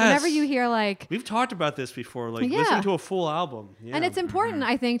Yes. whenever you hear like We've talked about this before. Like Yeah. listening to a full album. Yeah. and it's important,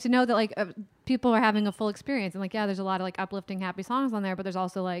 I think, to know that like people are having a full experience. And like, yeah, there's a lot of like uplifting, happy songs on there, but there's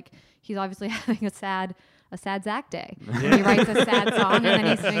also like he's obviously having a sad Zach day. When he writes a sad song and then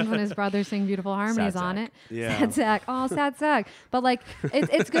he sings when his brothers sing beautiful harmonies Sad on Zach. it. Yeah. Sad Zach. Oh, sad Zach. But like,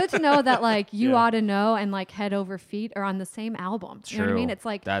 it's good to know that like you Yeah. ought to know and like Head Over Feet are on the same album. You know what I mean? True. It's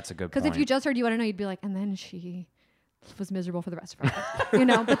like That's a good because if point. you just heard You Ought to Know, you'd be like, and then she was miserable for the rest of her life, you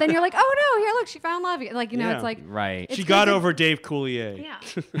know. But then you're like, oh no, here look, she found love. Like you know, Yeah. it's like Right. it's She good got to- over Dave Coulier. Yeah,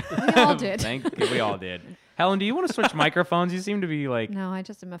 we all did. We all did. Helen, do you want to switch microphones? You seem to be like. No, I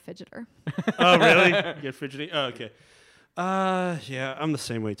just am a fidgeter. Oh, really? You're fidgety? Oh, okay. Yeah, I'm the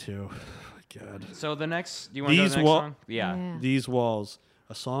same way too. God. So the next, do you want to go to These the next song? Yeah. Yeah. These Walls,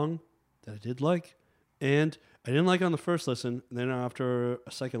 a song that I did like, and I didn't like on the first listen. And then after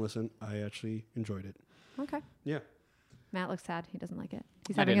a second listen, I actually enjoyed it. Okay. Yeah. Matt looks sad. He doesn't like it.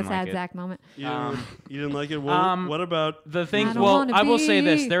 He's I having a didn't like sad it. Zach moment. You didn't like it? Well, what about... The thing, I don't well, wanna I will say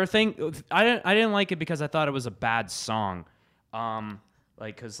this. be- There are things I didn't like it because I thought it was a bad song.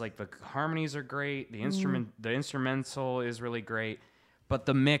 Like because like the harmonies are great, the instrumental is really great, but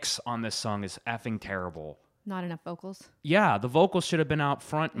the mix on this song is effing terrible. Not enough vocals. Yeah, the vocals should have been out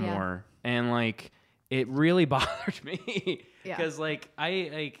front Yeah. more, and like it really bothered me Yeah. because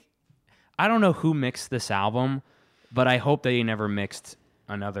I don't know who mixed this album, but I hope they never mixed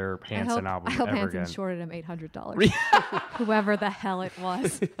another Hanson album I hope ever Hanson again. shorted him $800. Whoever the hell it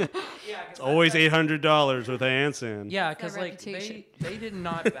was. It's always $800 with Hanson. Yeah, That because like reputation. they did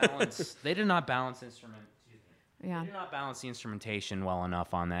not balance instrument. Yeah. They did not balance the instrumentation well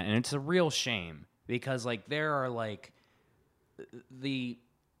enough on that, and it's a real shame because like there are like the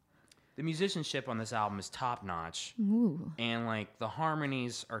musicianship on this album is top notch, Ooh. and like the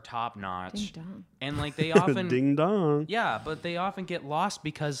harmonies are top notch, Ding dong. and like they often Ding dong. yeah, but they often get lost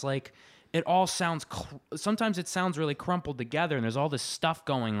because like it all sounds sometimes it sounds really crumpled together and there's all this stuff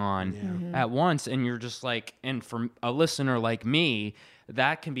going on at once and you're just like, and for a listener like me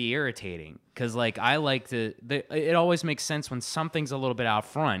that can be irritating because like I like to it always makes sense when something's a little bit out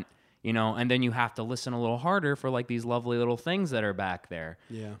front, you know, and then you have to listen a little harder for like these lovely little things that are back there.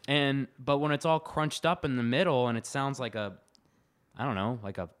 Yeah. But when it's all crunched up in the middle and it sounds like a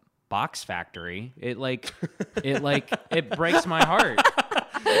box factory, it breaks my heart.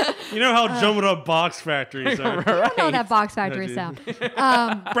 You know how jumbled up box factories are. I don't know that Box Factory sound. It's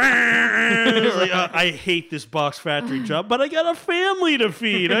like, I hate this box factory job, but I got a family to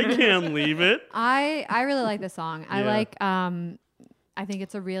feed. I can't leave it. I really like this song. I Yeah. like I think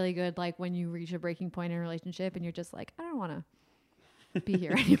it's a really good like when you reach a breaking point in a relationship and you're just like, I don't want to be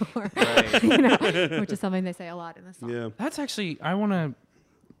here anymore. Right. You know, which is something they say a lot in this song. Yeah. That's actually I want to.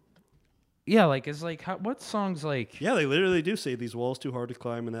 Yeah, like it's like what songs like Yeah, they literally do say these walls too hard to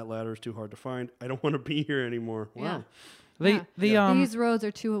climb and that ladder is too hard to find. I don't want to be here anymore. Wow. Yeah. the These roads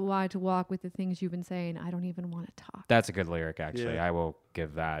are too wide to walk with the things you've been saying. I don't even want to talk. That's a good lyric, actually. Yeah. I will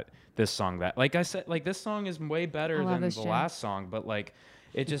give that. This song, that like I said, like this song is way better I love than this the jam. last song, but like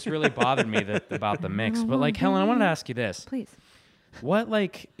it just really bothered me about the mix. But like Helen, I wanted to ask you this: Please. what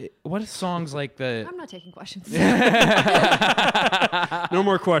songs like the? I'm not taking questions. No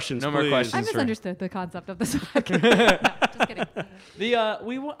more questions. No more please. questions. I for- misunderstood the concept of this podcast. No, just kidding.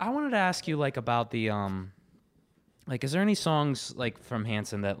 I wanted to ask you like about the like is there any songs like from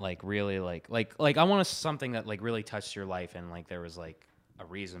Hanson that like really like I want something that like really touched your life and like there was like a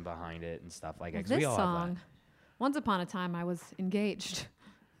reason behind it and stuff like that. 'Cause This we all have song, Once Upon a Time, I was engaged.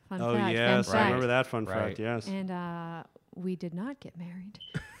 Fun Oh, fact. yes. Fun I fact. remember that fun Right. fact. Yes. And we did not get married.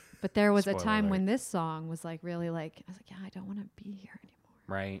 But there was a Spoiler time alert. when this song was like really like, I was like, yeah, I don't want to be here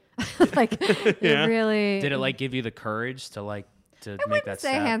right. anymore. Like, Yeah. it really. Did it like give you the courage to like to I make wouldn't that say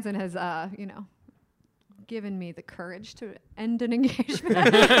step? Hanson has, given me the courage to end an engagement.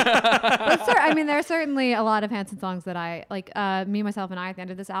 I mean, there are certainly a lot of Hanson songs that I like. Me, Myself, and I at the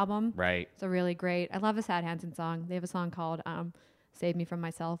end of this album. Right. It's a really great. I love a sad Hanson song. They have a song called "Save Me from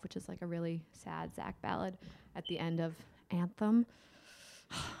Myself," which is like a really sad Zach ballad at the end of anthem.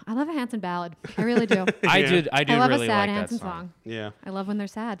 I love a Hanson ballad. I really do. I do I love really a sad like that Hanson song. Yeah. I love when they're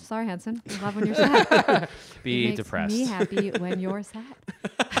sad. Sorry, Hanson. I love when you're sad. Be It makes depressed. me happy when you're sad.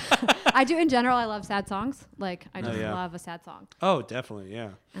 I do in general. I love sad songs. Like I just yeah. love a sad song, Oh, definitely.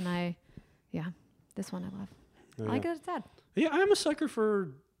 Yeah. and this one I love. Oh, I like yeah. it. It's sad. Yeah, I'm a sucker for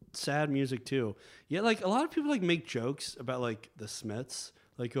sad music too. Yeah, like a lot of people like make jokes about like the Smiths.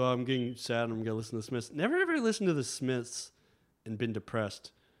 Like, oh, I'm getting sad and I'm gonna listen to the Smiths. Never ever listened to the Smiths and been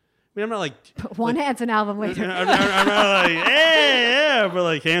depressed. I mean, I'm not like One Hanson album later. I'm not like, yeah, but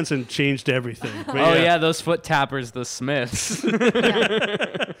like Hanson changed everything. But Oh yeah, those foot tappers, the Smiths.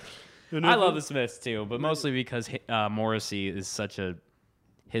 Yeah. I love the Smiths too, but mostly because Morrissey is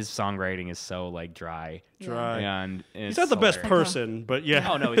his songwriting is so like dry. Dry. And He's not the best person, but yeah.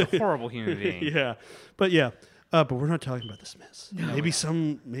 Oh no, he's a horrible human being. Yeah, but yeah, but we're not talking about the Smiths. Maybe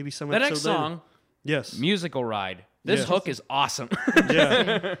some. The episode next later. song, Yes. Musical Ride. This Yes. hook is awesome.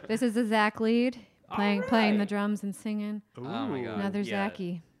 Yeah. This is the Zach lead playing the right. drums and singing. Oh my God. Another yeah.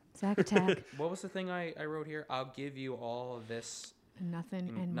 Zachy. Zach Attack. What was the thing I wrote here? I'll give you all of this, Nothing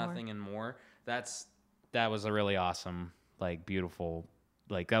and nothing more. and more. That was a really awesome, like beautiful,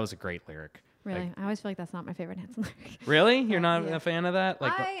 like that was a great lyric. Really, Like, I always feel like that's not my favorite Hanson lyric. really? You're not Yeah. a fan of that?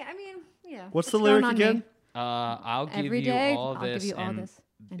 Like, I mean, yeah. What's it's the grown lyric on again? me. I'll give Every you day, all I'll this give you all and this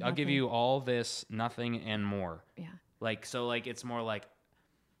and I'll give nothing. you all this, nothing and more. Yeah. Like, so like it's more like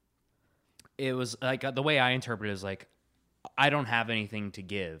it was like the way I interpret it is like I don't have anything to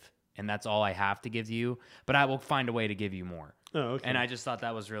give and that's all I have to give you, but I will find a way to give you more. Oh, okay. And I just thought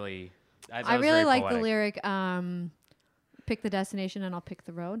that was really I really like the lyric, pick the destination and I'll pick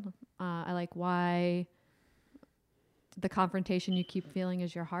the road. I like why the confrontation you keep feeling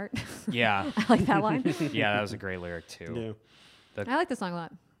is your heart. Yeah. I like that line. Yeah, that was a great lyric too. Yeah. I like the song a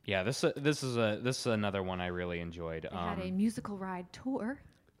lot. Yeah, this is another one I really enjoyed. They had a musical ride tour.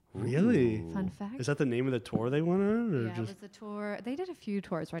 Really? Fun fact. Is that the name of the tour they went on, or Yeah, it was just? the tour. They did a few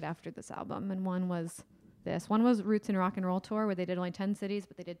tours right after this album, and one was this. One was Roots and Rock and Roll Tour, where they did only 10 cities,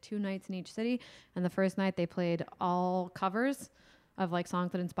 but they did 2 nights in each city. And the first night they played all covers of like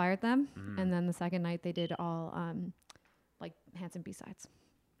songs that inspired them, and then the second night they did all like Hanson B-sides.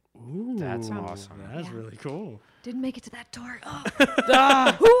 Ooh, That's awesome. That's Yeah. really cool. Didn't make it to that tour. Oh,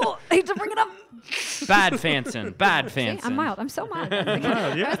 Ah, ooh, I hate to bring it up. bad Fanson. Bad See, Fanson. I'm mild. I'm so mild.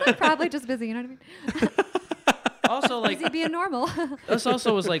 I was like probably just busy. You know what I mean? Also, like Busy being normal. this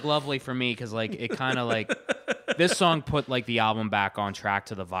also was like lovely for me because like it kind of like this song put like the album back on track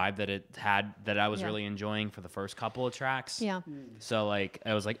to the vibe that it had that I was Yeah. really enjoying for the first couple of tracks. Yeah. So like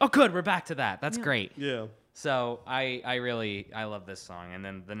I was like, oh good, we're back to that. That's Yeah. great. Yeah. So I love this song. And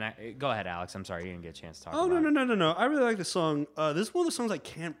then the next, go ahead, Alex. I'm sorry you didn't get a chance to talk. Oh about no! I really like the song. This is one of the songs I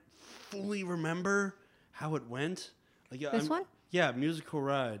can't fully remember how it went. Like This one? Yeah, Musical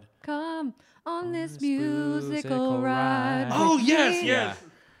Ride. Come on this musical musical ride. ride. Oh with yes, me. yes.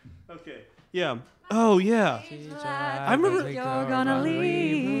 Okay. Yeah. Oh yeah. I remember- You're gonna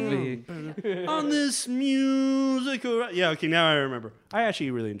leave. On this musical ride. Yeah. Okay. Now I remember. I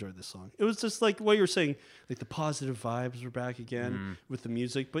actually really enjoyed this song. It was just like what you were saying. Like the positive vibes were back again with the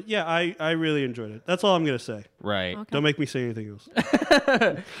music. But yeah, I really enjoyed it. That's all I'm gonna say. Right. Okay. Don't make me say anything else.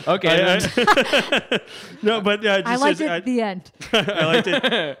 Okay. No, but yeah, I liked it. The end. I liked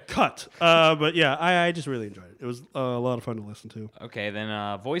it. Cut. But yeah, I just really enjoyed it. It was a lot of fun to listen to. Okay,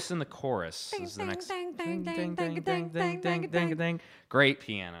 then voice in the chorus is the next. Ding, ding, ding, Ding, ding, ding, ding, ding, ding, ding, ding, ding. Great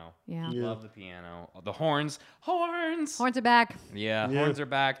piano. Yeah. Yeah. Love the piano. The horns. Horns. Horns are back. Yeah, Yeah. horns are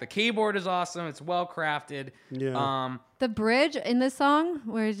back. The keyboard is awesome. It's well crafted. Yeah. The bridge in this song,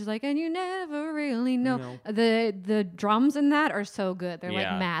 where it's just like, and you never really know. The drums in that are so good. They're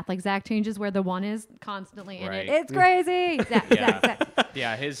Yeah. like math. Like Zach changes where the one is constantly in Right. it. It's crazy. Zach, Yeah. Zach.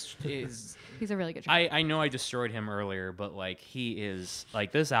 Yeah, his He's a really good drummer. I know I destroyed him earlier, but like he is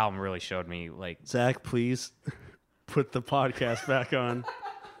like this album really showed me like Zach, please put the podcast back on.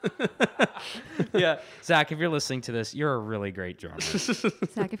 yeah. Zach, if you're listening to this, you're a really great drummer.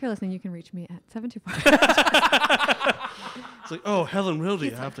 Zach, if you're listening, you can reach me at 724. It's like, oh, Helen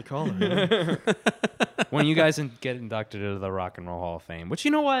Wildy, I have to call her. When you guys get inducted into the Rock and Roll Hall of Fame, which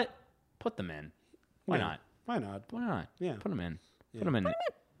you know what? Put them in. Why Yeah. not? Why not? Why not? Yeah. Put them in. Yeah. Put them in.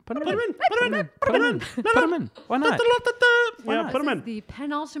 Put them Put in. 'em in. Put 'em in. Put 'em in. Put them in. Why not? Why Yeah, not? put them This in. is the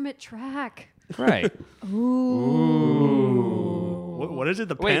penultimate track. Right. What is it?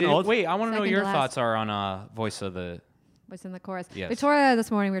 The Wait, pen? all- wait. I want to know Second your to last. thoughts are on voice of the. What's in the chorus? Yes. Victoria, this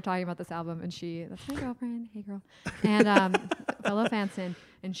morning we were talking about this album, and that's my girlfriend, hey girl, and fellow Hanson,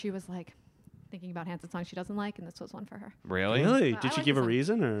 and she was like thinking about Hanson songs she doesn't like, and this was one for her. Really? Really? I Did she like give the a song.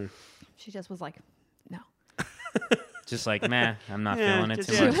 reason or? She just was like, no. Just like, meh, I'm not Yeah, feeling it just-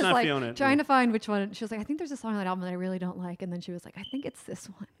 too yeah, She much. was not like feeling it. trying to find which one. She was like, I think there's a song on that album that I really don't like. And then she was like, I think it's this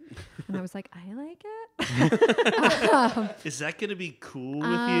one. And I was like, I like it. Is that gonna be cool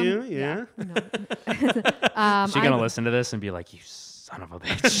with you? Yeah. No. She's gonna listen to this and be like, you son of a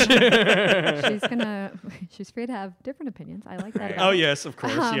bitch. She's free to have different opinions. I like that. Right. about Oh her. yes, of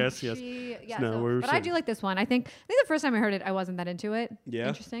course. Yes. Yeah, No, so- we're but I saying- do like this one. I think the first time I heard it, I wasn't that into it. Yeah.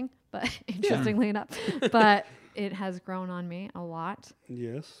 Interesting, but interestingly enough, but it has grown on me a lot.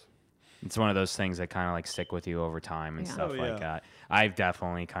 Yes. It's one of those things that kind of like stick with you over time and Yeah. stuff Oh, like yeah. that. I've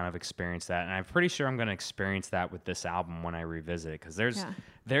definitely kind of experienced that, and I'm pretty sure I'm going to experience that with this album when I revisit it, because there's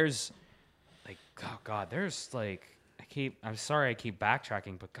like, oh god, there's like, I'm sorry I keep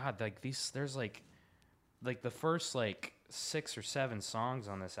backtracking, but god, like there's like the first like 6 or 7 songs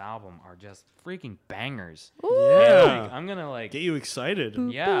on this album are just freaking bangers. Ooh. Yeah. And, like, I'm gonna like Get you excited.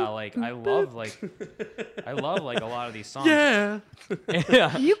 yeah, like I love like a lot of these songs. Yeah.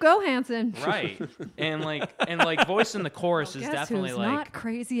 Yeah. You go, Hanson. Right. And like voice in the chorus is Guess definitely who's like not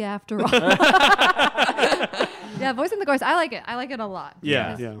crazy after all. Yeah, voice in the chorus. I like it. I like it a lot.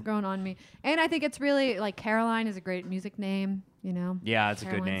 Yeah, It's yeah. grown on me, and I think it's really like Caroline is a great music name. You know. yeah, it's a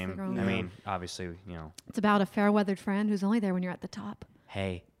good Caroline's the name. girl I name. mean, obviously, you know, It's about a fair-weathered friend who's only there when you're at the top.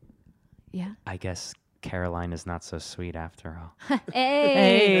 hey, Yeah. I guess Caroline is not so sweet after all.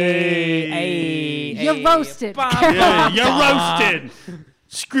 Hey. You're roasted. Yeah, you're roasted.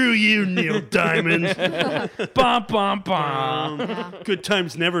 Screw you, Neil Diamond. Bum bum bum. Yeah. Good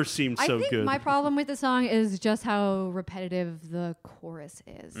times never seemed I so think good. my problem with the song is just how repetitive the chorus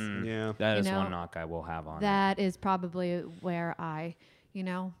is. Yeah. That is You know, one knock I will have on it. That is probably where that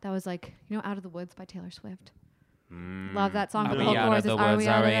was like, Out of the Woods by Taylor Swift. Love that song. Are The we whole out chorus of the is, "Are woods? we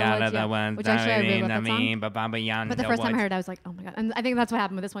Are we out of yeah." the woods? Which actually I really love that song. But But the first time I heard it, I was like, oh my God. And I think that's what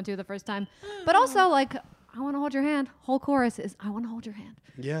happened with this one too, the first time. But also, like, I want to hold your hand. Whole chorus is, I want to hold your hand.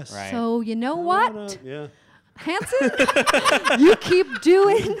 Yes. Right. So, you know what? Yeah. Hanson, you keep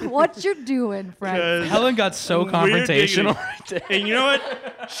doing what you're doing, friend. 'Cause Helen got so we're confrontational digging- right there. And you know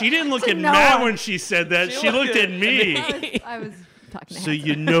what? She didn't look at no Matt one. when she said that. She looked at me. I was talking to So Hanson.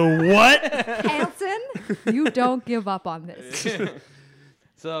 you know what? Hanson, you don't give up on this.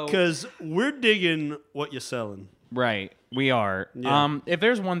 So Because we're digging what you're selling. right, we are. Yeah. If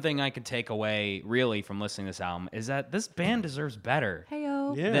there's one thing I could take away really from listening to this album is that this band deserves better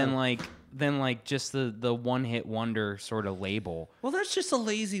Heyo. Yeah. than like just the one hit wonder sort of label. Well, that's just a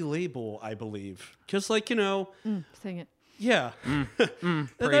lazy label, I believe. Because, like, Sing it. yeah.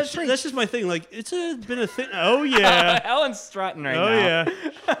 That's preach. just my thing. Like, been a thing. Oh, yeah. Helen's strutting right Oh, now.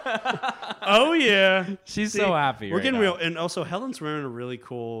 yeah. Oh, yeah. She's See, so happy. We're right getting now. real. And also, Helen's wearing a really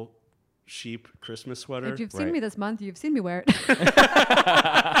cool sheep Christmas sweater. If you've seen Right. me this month, you've seen me wear it.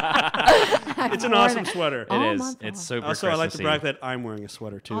 It's an awesome sweater. Oh, It is. month It's long. super Also, I like to Christmassy. brag that I'm wearing a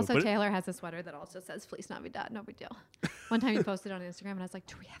sweater, too. Also, but Taylor has a sweater that also says Feliz Navidad. No big deal. One time you posted on Instagram, and I was like,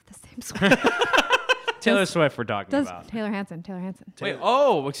 do we have the same sweater? Taylor Swift we're talking Does about. Taylor Hanson. Wait,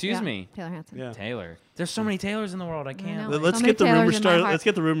 oh, excuse Yeah, me. Taylor Hanson. Yeah. Taylor. There's so many Taylors in the world. I can't. know. Let's So many get the Taylors rumor in my started. heart. Let's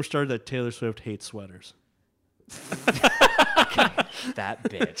get the rumor started that Taylor Swift hates sweaters. That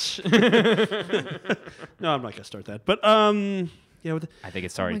bitch. No, I'm not gonna start that. But yeah, with I think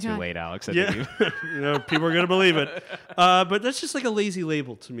it's already too God. late, Alex. I yeah, think people are gonna believe it. But that's just like a lazy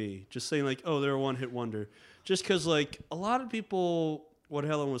label to me. Just saying like, oh, they're a one-hit wonder. Just because like a lot of people, what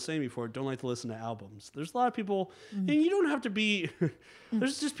Helen was saying before, don't like to listen to albums. There's a lot of people, and you don't have to be.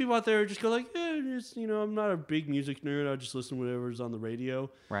 There's just people out there who just go like, I'm not a big music nerd. I just listen to whatever's on the radio.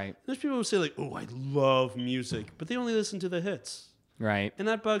 Right. There's people who say like, oh, I love music, but they only listen to the hits. Right. And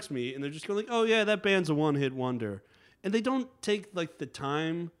that bugs me. And they're just going like, oh, yeah, that band's a one-hit wonder. And they don't take, like, the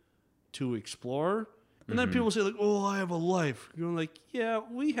time to explore. And then people say, like, oh, I have a life. You're like, yeah,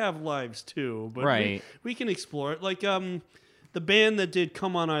 we have lives, too. But Right. we can explore it. Like, the band that did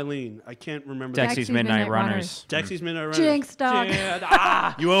Come On, Eileen. I can't remember. Dexy's Dexy's Midnight Midnight Runners. Dexy's Midnight Runners. Jinx, dog.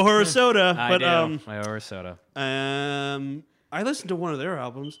 You owe her a soda. I but, do. I owe her a soda. I listened to one of their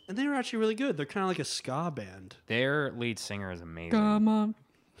albums, and they were actually really good. They're kind of like a ska band. Their lead singer is amazing. Come on.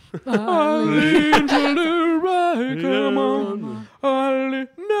 Eileen, to the right, come on. Eileen,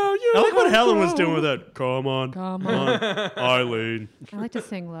 now you I like what have Helen was grown. doing with that. Come on. Come on. Eileen. I like to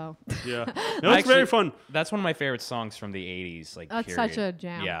sing low. Yeah. It was very fun. That's one of my favorite songs from the 80s. Like, That's period. such a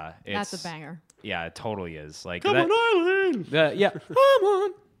jam. Yeah. That's a it's- banger. Yeah, it totally is. Like, Come that, on, Eileen. yeah. Come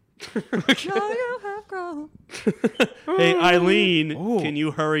on. Now you have grown. Hey, Eileen, Ooh. can you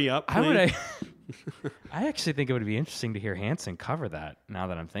hurry up? I would. please? I actually think it would be interesting to hear Hanson cover that. Now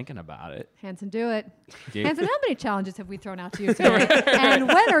that I'm thinking about it, Hanson, do it. Dude. Hanson, how many challenges have we thrown out to you today? And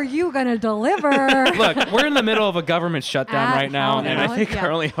when are you going to deliver? look, we're in the middle of a government shutdown right now, and I think yeah.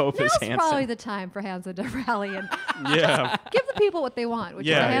 our only hope is Now's Hanson. probably the time for Hanson to rally and Yeah. give the people what they want, which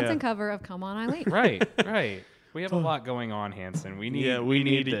is Yeah, a Hanson yeah. cover of "Come On Eileen." Right. We have a lot going on, Hanson. We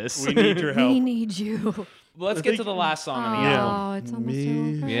need this. We need your help. We need you. Let's get to the last song on the album. Oh, it's almost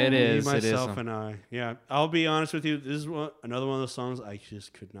over. Yeah, it is. Me, It is. myself, and I. Yeah, I'll be honest with you. This is another one of those songs I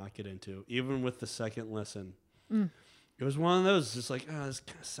just could not get into, even with the second listen. It was one of those, just like, oh, this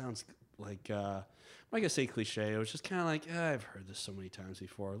kind of sounds like, I'm not gonna say cliche. It was just kind of like, I've heard this so many times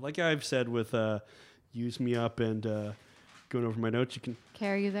before. Like I've said with "Use Me Up" and going over my notes, you can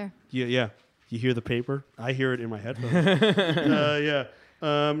Carrie, you there? yeah. You hear the paper? I hear it in my headphones.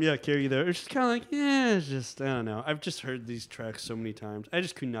 Yeah, Carrie, there. It's just kind of like, it's just, I don't know. I've just heard these tracks so many times. I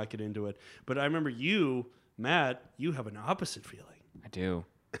just could not get into it. But I remember you, Matt, you have an opposite feeling. I do.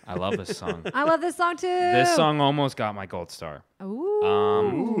 I love this song. I love this song too. This song almost got my gold star.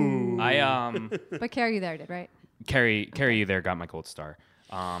 Ooh. But Carrie, you there did, right? Carrie You There got my gold star.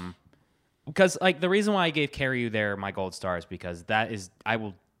 Because like the reason why I gave Carrie You There my gold star is because I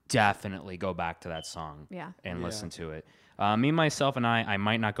will definitely go back to that song and listen to it. Me, myself, and I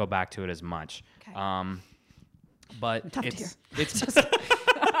might not go back to it as much. Okay. But Tough to it's Just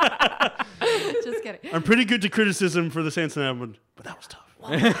kidding. I'm pretty good to criticism for the Sanson album, but that was tough.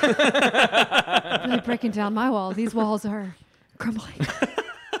 Really breaking down my walls. These walls are crumbling.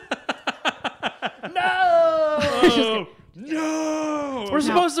 No! No! we're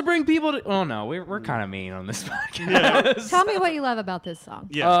supposed to bring people to. Oh no, we're kind of mean on this podcast. Tell me what you love about this song.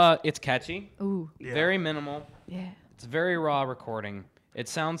 Yeah. It's catchy. Ooh. Yeah. Very minimal. Yeah. It's very raw recording. It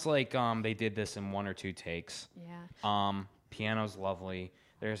sounds like they did this in 1 or 2 takes. Yeah. Piano's lovely.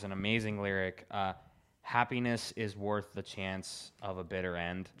 There's an amazing lyric. Happiness is worth the chance of a bitter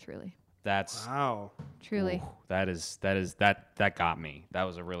end. Truly. That's Wow. Truly. that got me. That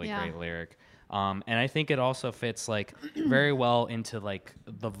was a really great lyric. And I think it also fits like very well into like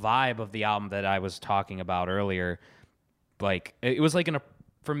the vibe of the album that I was talking about earlier. Like it was like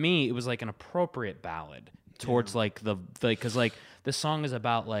for me, it was like an appropriate ballad towards like because like the song is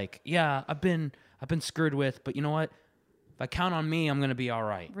about like, yeah, I've been screwed with, but you know what? If I count on me, I'm gonna be all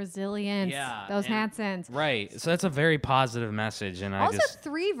right. Resilience. Yeah, Those and- Hansons. Right. So that's a very positive message, and Also, I just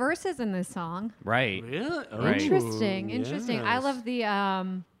 3 verses in this song. right. Really? Right. Interesting. I yes. love the.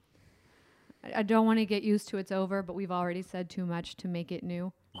 I don't want to get used to it's over, but we've already said too much to make it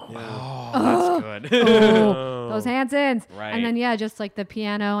new. Oh, that's good. Those Hansons. Right. And then just like the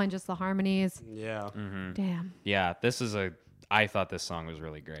piano and just the harmonies. Yeah. Damn. Yeah, I thought this song was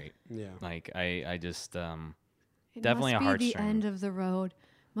really great. Yeah. Like I just It definitely must a be the heartstring. end of the road.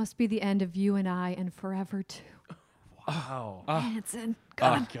 Must be the end of you and I and forever too. Wow. Hanson.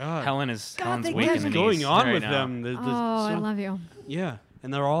 Oh, God. Helen's they weak get in the me. What's going knees on right with now. them? I love you. Yeah.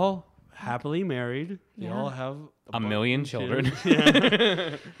 And they're all happily married. They Yeah. all have A million children.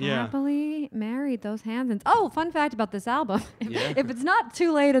 Yeah. Happily married, those Hansons. Oh, fun fact about this album. Yeah. If it's not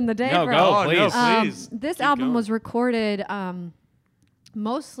too late in the day No, for go, Oh, no, please. please. this Keep album going. was recorded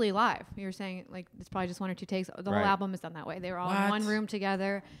mostly live. You were saying like it's probably just 1 or 2 takes. The whole Right. album is done that way. They were all in What? one room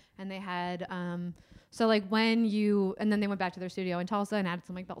together, and they had so like and then they went back to their studio in Tulsa and added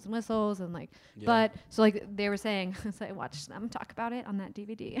some like bells and whistles and like but so like they were saying so I watched them talk about it on that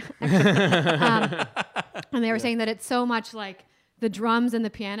DVD. And they were saying that it's so much like the drums and the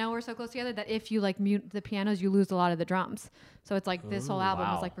piano were so close together that if you like mute the pianos, you lose a lot of the drums. So it's like this whole album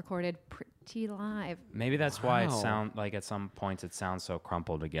wow. was like recorded pretty live. Maybe that's why it Wow. sound like at some points it sounds so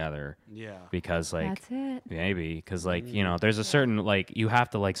crumpled together. Yeah. Because like That's it. maybe because like you know there's a certain like you have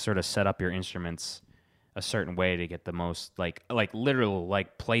to like sort of set up your instruments a certain way to get the most like literal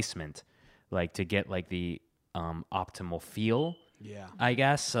like placement like to get like the optimal feel. Yeah. I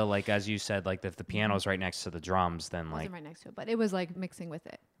guess so. Like as you said, like if the piano's right next to the drums, then It like wasn't right next to it, but it was like mixing with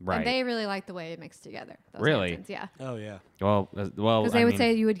it. Right. And they really liked the way it mixed together. Those Really? Hansons, yeah. Oh, yeah. well Because they would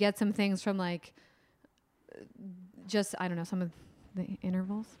say you would get some things from like just I don't know some of the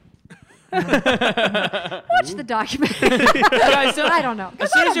intervals. Watch the documentary. guys, I don't know. 'Cause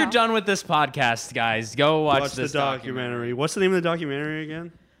as soon I as don't you're know. done with this podcast, guys, go watch Watch the this documentary. What's the name of the documentary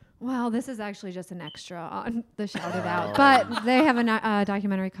again? Well, this is actually just an extra on the Shout It Out. But they have a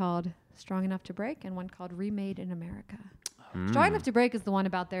documentary called Strong Enough to Break and one called Remade in America. Strong Enough to Break is the one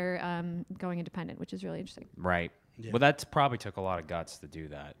about their going independent, which is really interesting. Right. Yeah. Well, that's probably took a lot of guts to do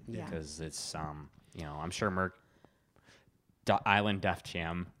that Yeah. because it's you know I'm sure Island Def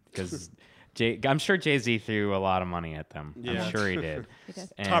Jam because I'm sure Jay-Z threw a lot of money at them. Yeah. I'm sure he did. He did.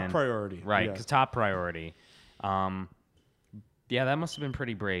 Top priority. Right, Yeah. because top priority. Yeah, that must have been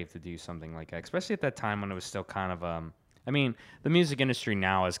pretty brave to do something like that, especially at that time when it was still kind of I mean, the music industry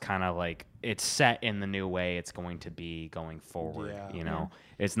now is kind of like it's set in the new way it's going to be going forward. Yeah. You know,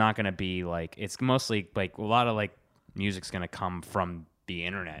 it's not going to be like it's mostly like a lot of like music's going to come from the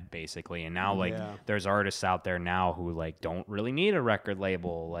internet basically, and now like there's artists out there now who like don't really need a record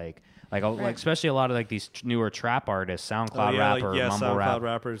label, like especially a lot of like these newer trap artists, SoundCloud rapper, mumble SoundCloud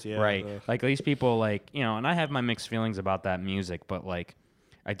rappers, right? Like these people, like and I have my mixed feelings about that music, but like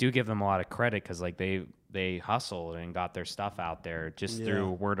I do give them a lot of credit because like they hustled and got their stuff out there just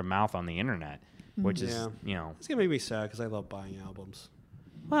through word of mouth on the internet, which is it's gonna make me sad because I love buying albums.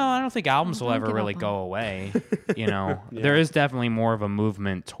 Well, I don't think albums will ever really go away. There is definitely more of a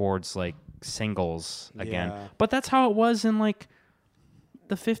movement towards like singles again, but that's how it was in like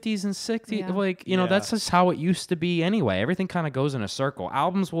the 50s and 60s. Like that's just how it used to be anyway. Everything kind of goes in a circle.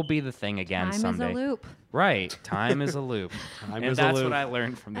 Albums will be the thing again someday. Time is a loop. Right, time is a loop. And that's what I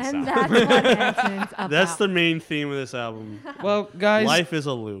learned from this album. That's what Hanson's about. That's the main theme of this album. Well, guys, life is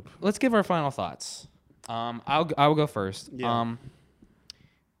a loop. Let's give our final thoughts. I will go first. Yeah.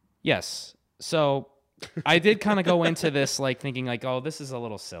 Yes. So I did kind of go into this like thinking like, oh, this is a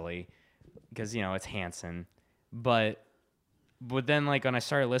little silly because it's Hanson, but then like when I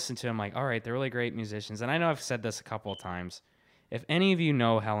started listening to them, like, all right, they're really great musicians, and I know I've said this a couple of times. If any of you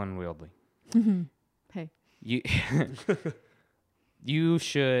know Helen Wildy, hey, you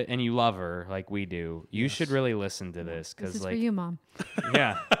should, and you love her like we do. You should really listen to this because this is like for you, Mom.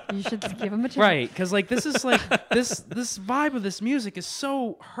 Yeah. You should give him a chance. Right, because like this is like this vibe of this music is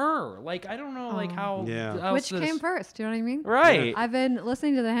so her. Like I don't know like how which came first. Do you know what I mean? Right. I've been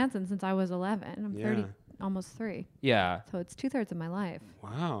listening to the Hansons since I was 11. I'm 30, almost 3. Yeah. So it's 2/3 of my life.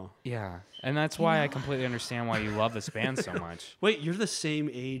 Wow. Yeah, and that's why I completely understand why you love this band so much. Wait, you're the same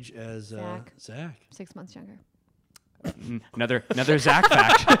age as Zach? 6 months younger. Another Zach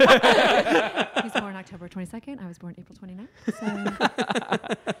fact. He's born October 22nd. I was born April 29th.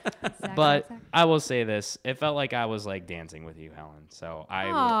 So but I will say this: it felt like I was like dancing with you, Helen. So I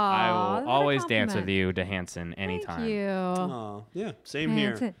will always dance with you to Hanson anytime. Thank you. Oh, yeah, same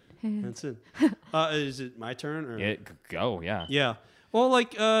here. Hanson. Is it my turn or? Go, yeah. Yeah. Well,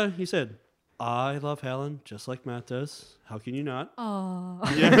 like you said, I love Helen just like Matt does. How can you not? Oh.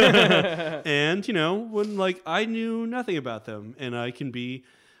 Yeah. And when like I knew nothing about them, and I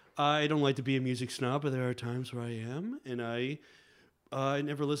don't like to be a music snob, but there are times where I am, and I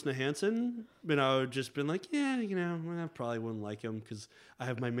never listened to Hanson, but I would just been like, I probably wouldn't like him because I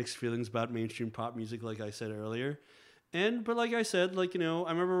have my mixed feelings about mainstream pop music, like I said earlier. But like I said, like I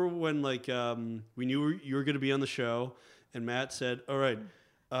remember when like we knew you were going to be on the show, and Matt said, "All right,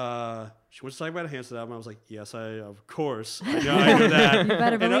 she wants to talk about a Hanson album." I was like, "Yes, of course, I know that." You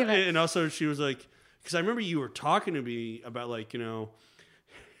better believe it. And also, she was like, because I remember you were talking to me about like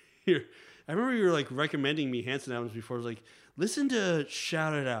here. I remember you were like recommending me Hanson albums before. I was like, listen to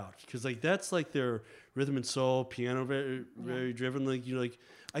Shout It Out, because like that's like their rhythm and soul, piano very driven. Like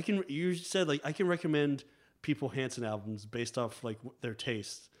you said like I can recommend people Hanson albums based off like their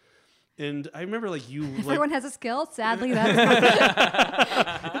tastes. And I remember like you everyone has a skill. Sadly,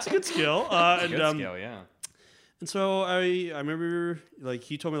 that's it's a good skill. Good skill, yeah. And so I remember like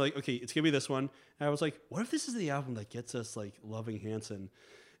he told me like, okay, it's gonna be this one. And I was like, what if this is the album that gets us like loving Hanson?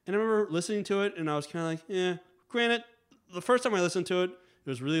 And I remember listening to it, and I was kind of like, yeah. Granted, the first time I listened to it, it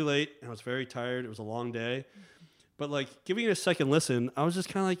was really late, and I was very tired. It was a long day. But like giving it a second listen, I was just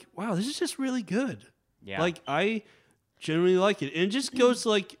kind of like, wow, this is just really good. Yeah. Like I genuinely like it, and it just goes to,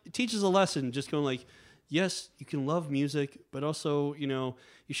 like, it teaches a lesson. Just going like, yes, you can love music, but also you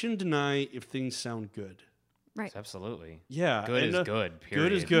shouldn't deny if things sound good. Right. Absolutely. Yeah. Good is good. Period.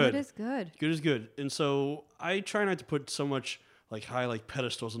 Good is good. Good is good. Good is good. And so I try not to put so much like high like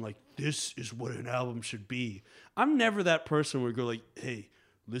pedestals and like this is what an album should be. I'm never that person where I go like, hey,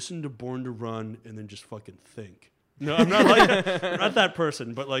 listen to Born to Run and then just fucking think. No, I'm not like I'm not that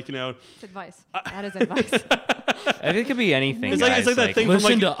person, but like it's advice. That is advice. I think it could be anything. It's guys. like that thing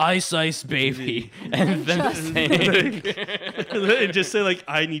listen from, like, to Ice Ice Baby and then think. and just say like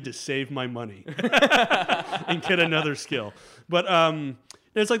I need to save my money and get another skill. But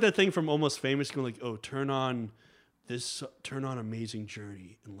it's like that thing from Almost Famous going like, oh, turn on Amazing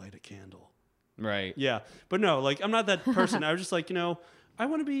Journey and light a candle. Right. Yeah. But no, like I'm not that person. I was just like, I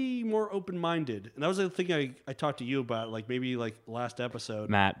want to be more open-minded. And that was the thing I talked to you about, like maybe like last episode.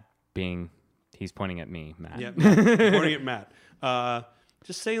 Matt he's pointing at me, Matt. Yeah, pointing at Matt.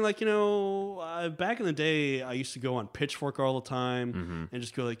 just saying, like, back in the day, I used to go on Pitchfork all the time and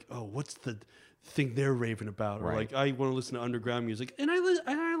just go like, oh, what's the thing they're raving about? Or like, I want to listen to underground music. And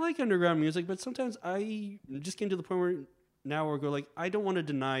I like underground music, but sometimes I just getting to the point where I go like, I don't want to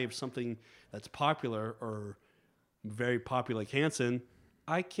deny if something that's popular or very popular like Hanson,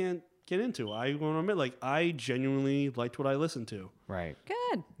 I can't get into. I want to admit, like, I genuinely liked what I listened to. Right.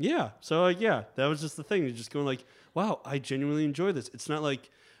 Good. Yeah. So, that was just the thing. It's just going like, wow, I genuinely enjoy this. It's not like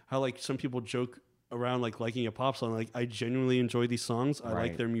how, like, some people joke around, like, liking a pop song. Like, I genuinely enjoy these songs. I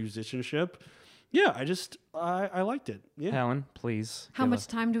like their musicianship. Yeah, I liked it. Yeah. Helen, please. How much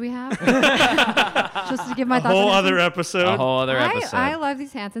time do we have? Just to give my thoughts. A whole on other Hanson? episode. A whole other episode. I love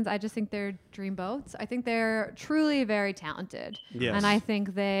these Hansons. I just think they're dreamboats. I think they're truly very talented. Yes. And I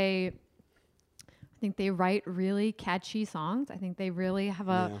think they write really catchy songs. I think they really have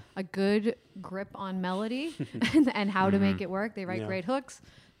a good grip on melody and how to make it work. They write great hooks.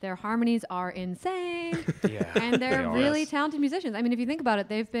 Their harmonies are insane. And they're really talented musicians. I mean, if you think about it,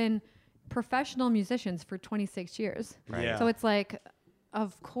 they've been professional musicians for 26 years. Right. Yeah. So it's like,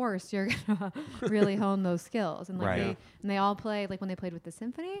 of course, you're gonna really hone those skills. And like they all play, like when they played with the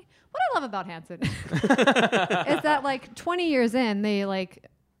symphony. What I love about Hanson is that like 20 years in, they like,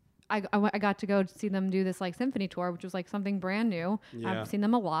 I got to go see them do this like symphony tour, which was like something brand new. I've seen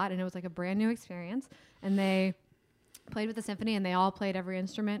them a lot, and it was like a brand new experience. And they played with the symphony, and they all played every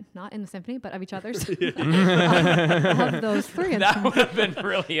instrument, not in the symphony, but of each other's. Of those three instruments. That would have been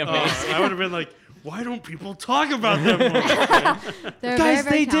really amazing. I would have been like, why don't people talk about them more? Guys,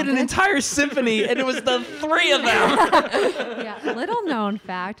 they did an entire symphony, and it was the three of them. Little known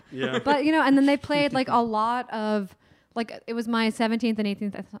fact. Yeah. But, and then they played like a lot of, like, it was my 17th and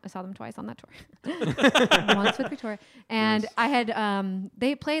 18th. I saw them twice on that tour. Once with Victoria. And I had,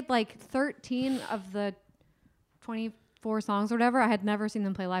 they played like 13 of the 24 songs or whatever. I had never seen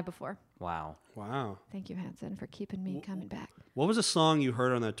them play live before. Wow. Thank you, Hanson, for keeping me coming back. What was a song you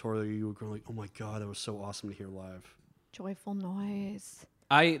heard on that tour that you were going like, oh my God, that was so awesome to hear live? Joyful Noise.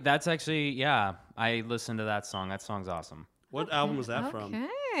 That's actually, I listened to that song. That song's awesome. What album was that from?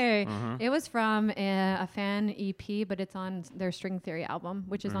 Okay. It was from a fan EP, but it's on their String Theory album,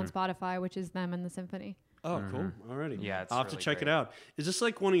 which is on Spotify, which is them and the symphony. Oh, cool. Alrighty. Yeah, it's I'll have to really check great. it out. Is this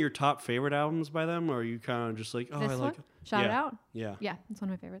like one of your top favorite albums by them, or are you kind of just like, oh, This I one? like it? Shout It Out? Yeah. Yeah, it's one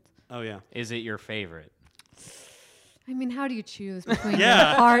of my favorites. Oh, yeah. Is it your favorite? I mean, how do you choose between Yeah,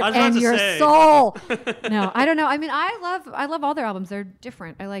 your heart I was about and to your say. soul? No, I don't know. I mean, I love all their albums. They're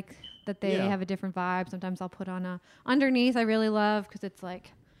different. I like that they have a different vibe. Sometimes I'll put on a Underneath. I really love because it's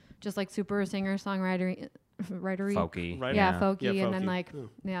like just like super singer songwriter writery. Folky. Right. Yeah, folky, Yeah, and then folky.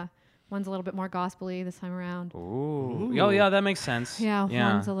 like one's a little bit more gospel-y this time around. Ooh. Oh, yeah, that makes sense. Yeah,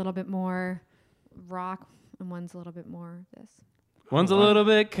 one's a little bit more rock and one's a little bit more this. One's a little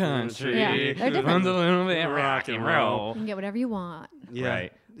bit country. Yeah, they're different. One's a little bit rock and roll. You can get whatever you want. Yeah.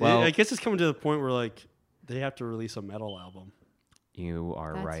 Right. Well, I guess it's coming to the point where like they have to release a metal album. You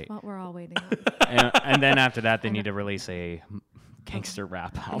are That's right. what we're all waiting on. and then after that, they need to release a gangster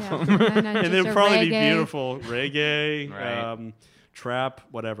rap album. And And then probably be reggae. beautiful reggae, Right. Trap,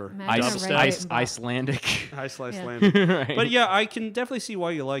 whatever. Imagine a Dubstep. reggae bop. Icelandic. High slice Yeah. land. Right. But yeah, I can definitely see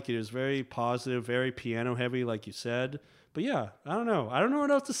why you like it. It's very positive, very piano heavy, like you said. But yeah, I don't know what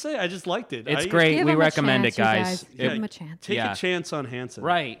else to say. I just liked it. It's great. Give we him a recommend chance, it, you guys. Give him a chance. Take Yeah. a chance on Hanson.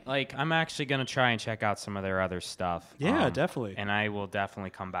 Right. Like, I'm actually going to try and check out some of their other stuff. Yeah, definitely. And I will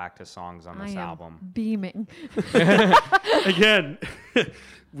definitely come back to songs on I this am album. beaming. Again,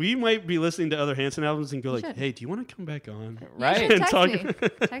 we might be listening to other Hanson albums and go like, should. hey, do you want to come back on? Right. You should Talk- text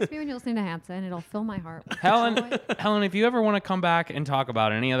me. Text me when you're listening to Hanson. It'll fill my heart with Helen, joy. Helen, if you ever want to come back and talk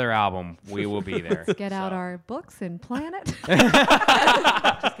about any other album, we will be there. Get out our books and plan it.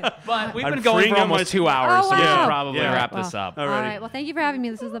 But we've I'm been going freeing for up my- almost 2 hours, Oh, so we wow. should probably Yeah. wrap Wow. this up. All Alrighty. right. Well, thank you for having me.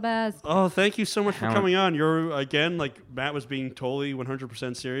 This is the best. Oh, thank you so much for Helen. coming on. You're, again, like Matt was being totally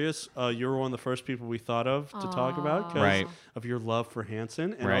 100% serious. You were one of the first people we thought of to talk about because Right. of your love for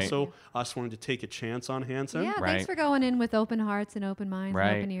Hanson and Right. also us wanting to take a chance on Hanson. Yeah, Right. thanks for going in with open hearts and open minds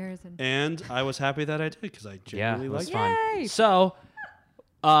Right. and open ears. And And I was happy that I did because I Yeah, genuinely it was liked it. fun. Yay! So,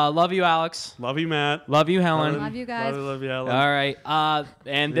 love you, Alex. Love you, Matt. Love you, Helen. Love you guys. Love you, Helen. All right.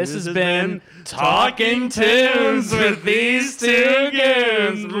 And this has has been been Talking Tunes with these two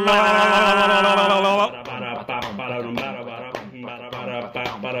goons.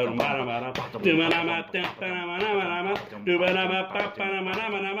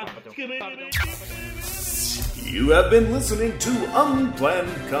 You have been listening to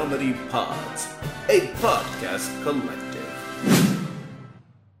Unplanned Comedy Pods, a podcast collective.